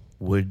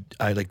 Would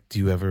I like? Do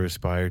you ever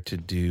aspire to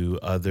do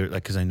other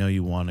like? Because I know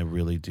you want to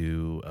really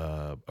do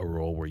a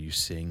role where you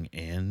sing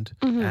and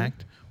Mhm.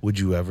 act. Would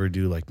you ever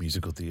do like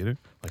musical theater,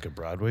 like a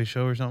Broadway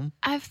show or something?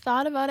 I've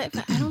thought about it,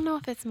 but I don't know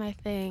if it's my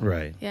thing.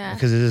 Right. Yeah.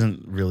 Because it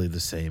isn't really the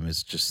same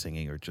as just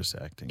singing or just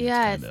acting.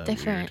 Yeah, kinda it's a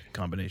different. weird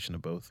combination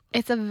of both.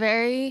 It's a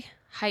very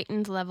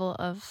heightened level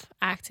of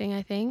acting,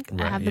 I think. I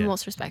Right, have the yeah.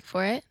 most respect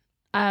for it.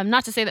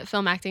 Not to say that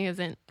film acting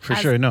isn't For as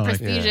sure, no,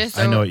 prestigious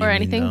I know what you or mean,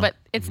 anything, though. but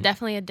it's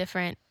definitely a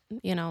different,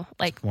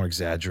 like More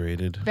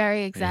exaggerated.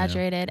 very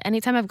exaggerated.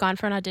 Anytime I've gone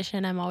for an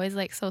audition, I'm always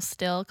like so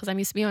still because I'm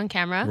used to being on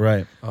camera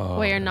Right. Oh,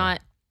 where you're yeah.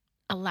 not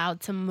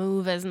allowed to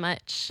move as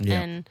much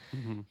Yeah. and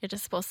Mhm. you're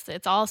just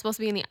it's all supposed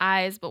to be in the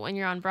eyes, but when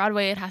you're on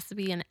Broadway, it has to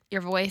be in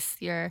your voice,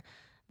 your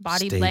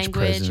body Stage language,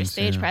 your presence,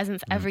 stage yeah.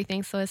 presence, Yeah.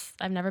 everything. So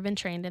I've never been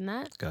trained in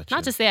that. Gotcha.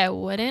 Not to say I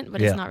wouldn't,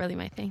 but Yeah. it's not really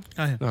my thing.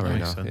 Oh, yeah, Not right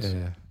makes now. sense. Yeah,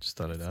 yeah. Just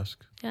thought I'd ask.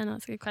 Yeah, no,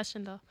 it's a good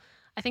question though.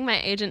 I think my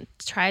agent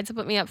tried to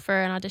put me up for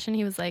an audition.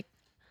 He was like,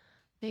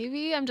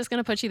 maybe I'm just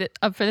gonna put you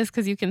up for this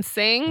because you can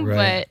sing,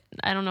 Right.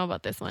 but I don't know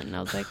about this one. And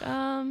I was like,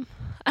 I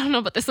don't know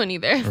about this one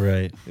either.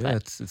 Right. Yeah,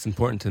 it's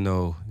important to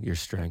know your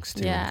strengths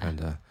too, Yeah. and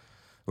kind of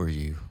where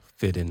you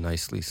fit in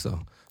nicely.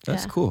 So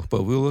that's Yeah. cool.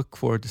 But we'll look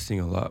forward to seeing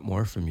a lot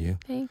more from you.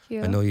 Thank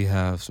you. I know you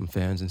have some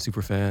fans and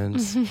super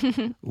fans.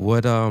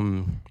 What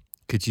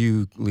could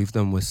you leave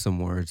them with some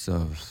words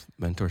of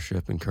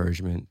mentorship,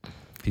 encouragement,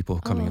 people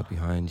coming Oh. up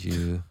behind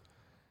you?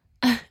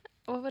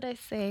 What would I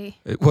say?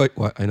 What?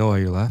 I know why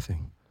you're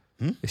laughing.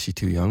 Hmm? Is she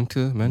too young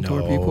to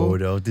mentor No, people?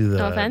 don't do that.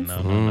 No offense?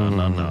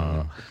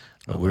 No.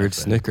 A weird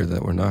snicker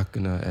that we're not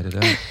gonna edit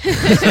out.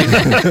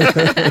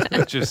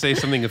 Just say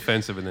something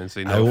offensive and then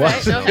say no. I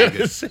offense.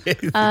 was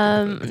Right, No,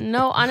 going to say.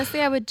 No,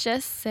 honestly, I would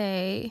just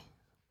say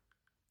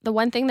the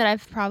one thing that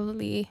I've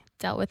probably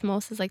dealt with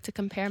most is like to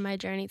compare my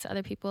journey to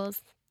other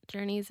people's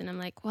journeys. And I'm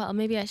like, well,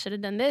 maybe I should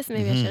have done this.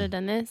 Maybe I should have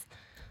done this.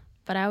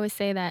 But I always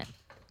say that,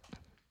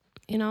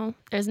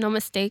 there's no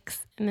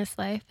mistakes in this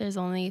life. There's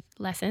only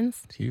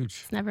lessons. It's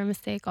huge. It's never a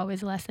mistake,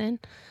 always a lesson.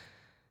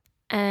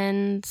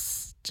 And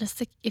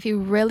if you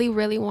really,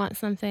 really want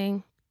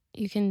something,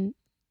 you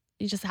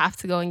just have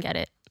to go and get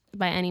it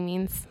by any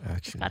means.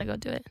 Action. Gotta go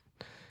do it.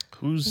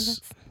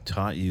 Who's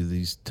taught you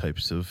these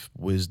types of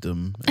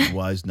wisdom and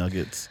wise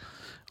nuggets?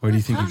 Where do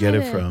you think you get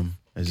it from?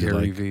 Is it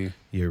Gary like V.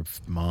 your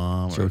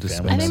mom Joe or Dispenza.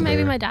 family I think maybe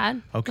member? my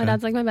dad. Okay. My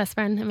dad's like my best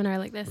friend. Him and I are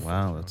like this.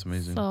 Wow, that's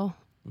amazing. So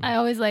I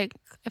always like,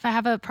 if I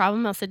have a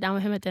problem, I'll sit down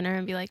with him at dinner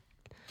and be like,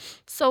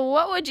 so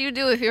what would you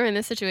do if you were in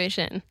this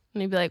situation?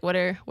 And he'd be like, what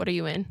are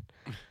you in?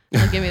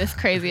 And he'll give me this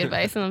crazy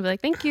advice and I'll be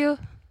like, thank you.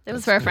 It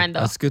was for a friend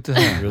though. That's good to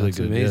have. Really That's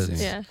good, amazing.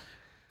 Yeah.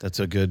 That's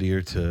a good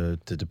ear to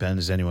depend.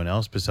 Is anyone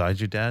else besides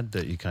your dad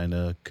that you kind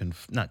of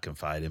not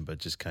confide in, but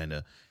just kind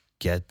of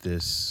get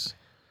this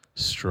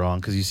strong?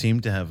 Because you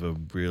seem to have a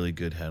really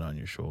good head on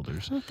your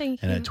shoulders. Oh,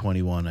 thank And you. at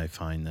 21, I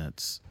find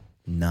that's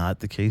not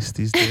the case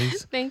these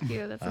days. Thank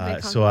you. That's a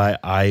big compliment. So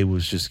I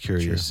was just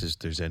curious if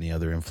there's any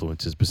other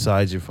influences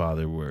besides your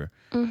father where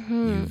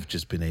you've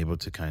just been able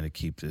to kind of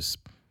keep this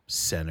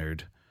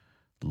centered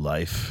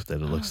life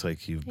that it looks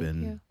like you've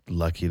been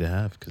lucky to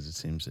have, because it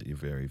seems that you're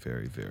very,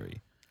 very,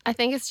 very I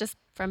think it's just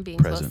from being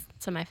present.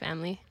 close to my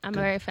family. I'm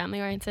very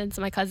family oriented.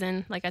 So my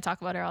cousin, like I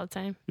talk about her all the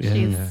time.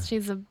 Yeah.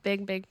 She's a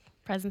big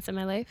presence in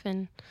my life.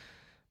 And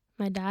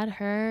my dad,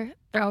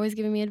 they're always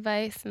giving me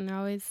advice, and they're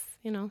always,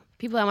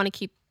 people I want to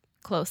keep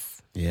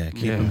close. Yeah,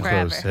 keep Yeah. them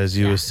Forever. close. As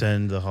you Yeah.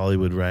 ascend the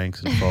Hollywood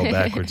ranks and fall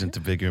backwards into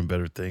bigger and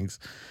better things,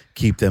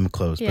 keep them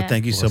close. Yeah. But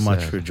thank you so Well much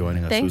said. for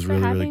joining us. Thanks It was for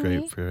really, really having great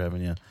me. for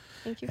having you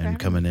Thank you for and having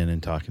coming me. in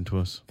and talking to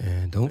us.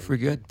 And don't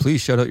forget, please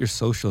shout out your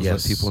socials.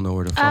 Yes. Let people know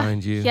where to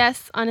find you.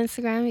 Yes, on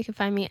Instagram, you can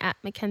find me at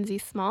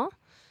Mckenzie Small.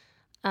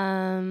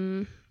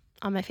 On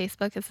my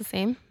Facebook, it's the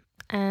same.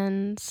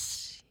 And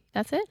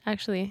that's it,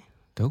 actually.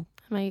 Dope.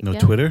 No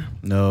Twitter?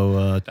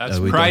 No. That's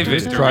we don't private. do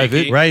It's that.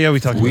 private. Right, yeah, we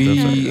talked about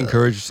that. We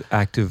encourage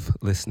active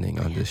listening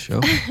on this show.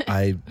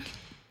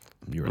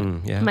 You're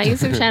right. Yeah. My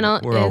YouTube channel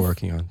We're all is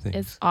working on things.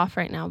 is off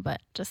right now, but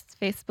just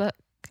Facebook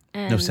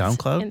and No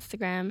SoundCloud?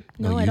 Instagram.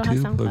 No, I don't have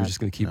YouTube. But we're SoundCloud. just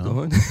gonna keep No.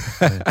 going. Well,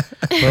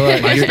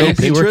 your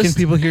Pinterest? EP, where can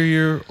people hear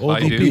your old I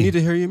EP? do. You need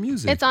to hear your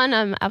music. It's on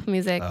Apple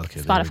Music,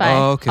 Okay, there we go. Spotify,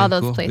 Oh, okay, all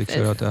those cool. places. Big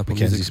shout out to Apple Mckenzie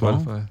Music, Small?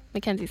 Spotify.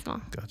 Mckenzie Small.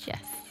 Gotcha.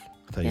 Yes.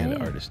 I thought you had an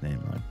Yeah. artist name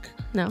like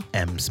No.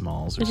 M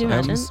Smalls or Did you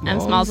something. imagine? M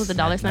M Smalls with the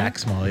dollar sign.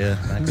 Max Small, yeah.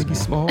 Max Biggie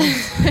Small.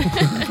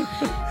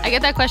 Small. I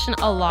get that question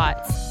a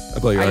lot.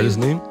 About your Are artist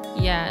you- name?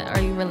 Yeah.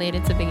 Are you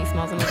related to Biggie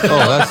Smalls? I'm like, Oh, no,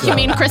 that's you not-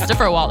 mean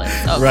Christopher Wallace?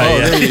 Oh, Right, Oh,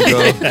 yeah. there you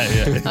go.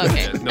 Yeah.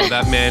 Okay. No,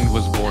 that man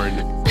was born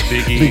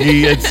Biggie.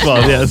 Biggie and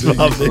Small, yeah,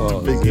 Small. Biggie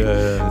Smalls, Biggie.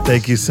 yeah.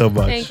 Thank you so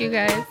much. Thank you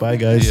guys. Bye,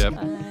 guys. Yep.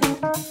 Bye.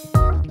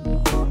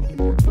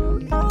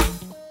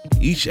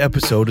 Each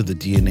episode of the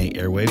DNA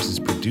Airwaves is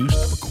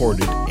produced,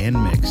 recorded, and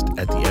mixed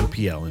at the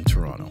MPL in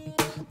Toronto.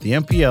 The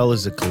MPL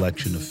is a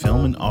collection of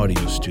film and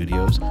audio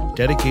studios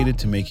dedicated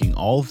to making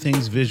all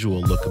things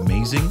visual look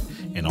amazing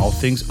and all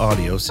things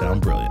audio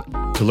sound brilliant.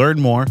 To learn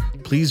more,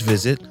 please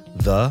visit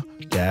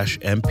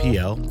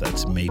the-MPL,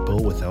 that's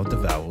maple without the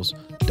vowels,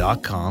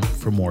 .com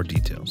for more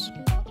details.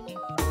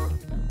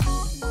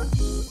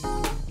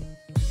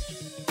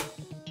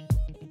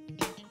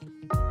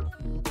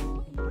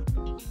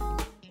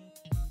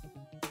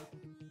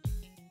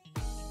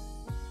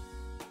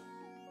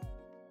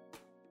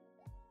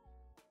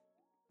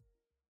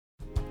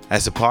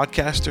 As a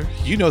podcaster,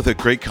 you know that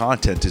great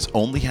content is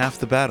only half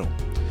the battle.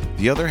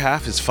 The other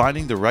half is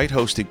finding the right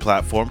hosting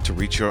platform to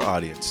reach your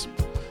audience.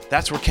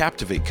 That's where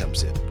Captivate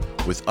comes in.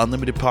 With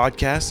unlimited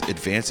podcasts,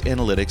 advanced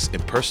analytics,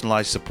 and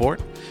personalized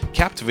support,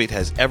 Captivate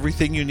has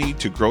everything you need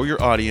to grow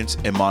your audience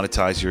and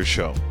monetize your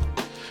show.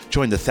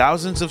 Join the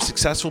thousands of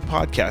successful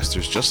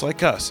podcasters just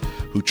like us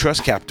who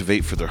trust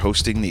Captivate for their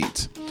hosting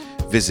needs.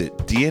 Visit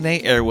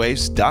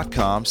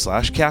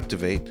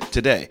dnaairwaves.com/captivate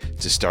today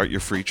to start your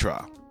free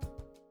trial.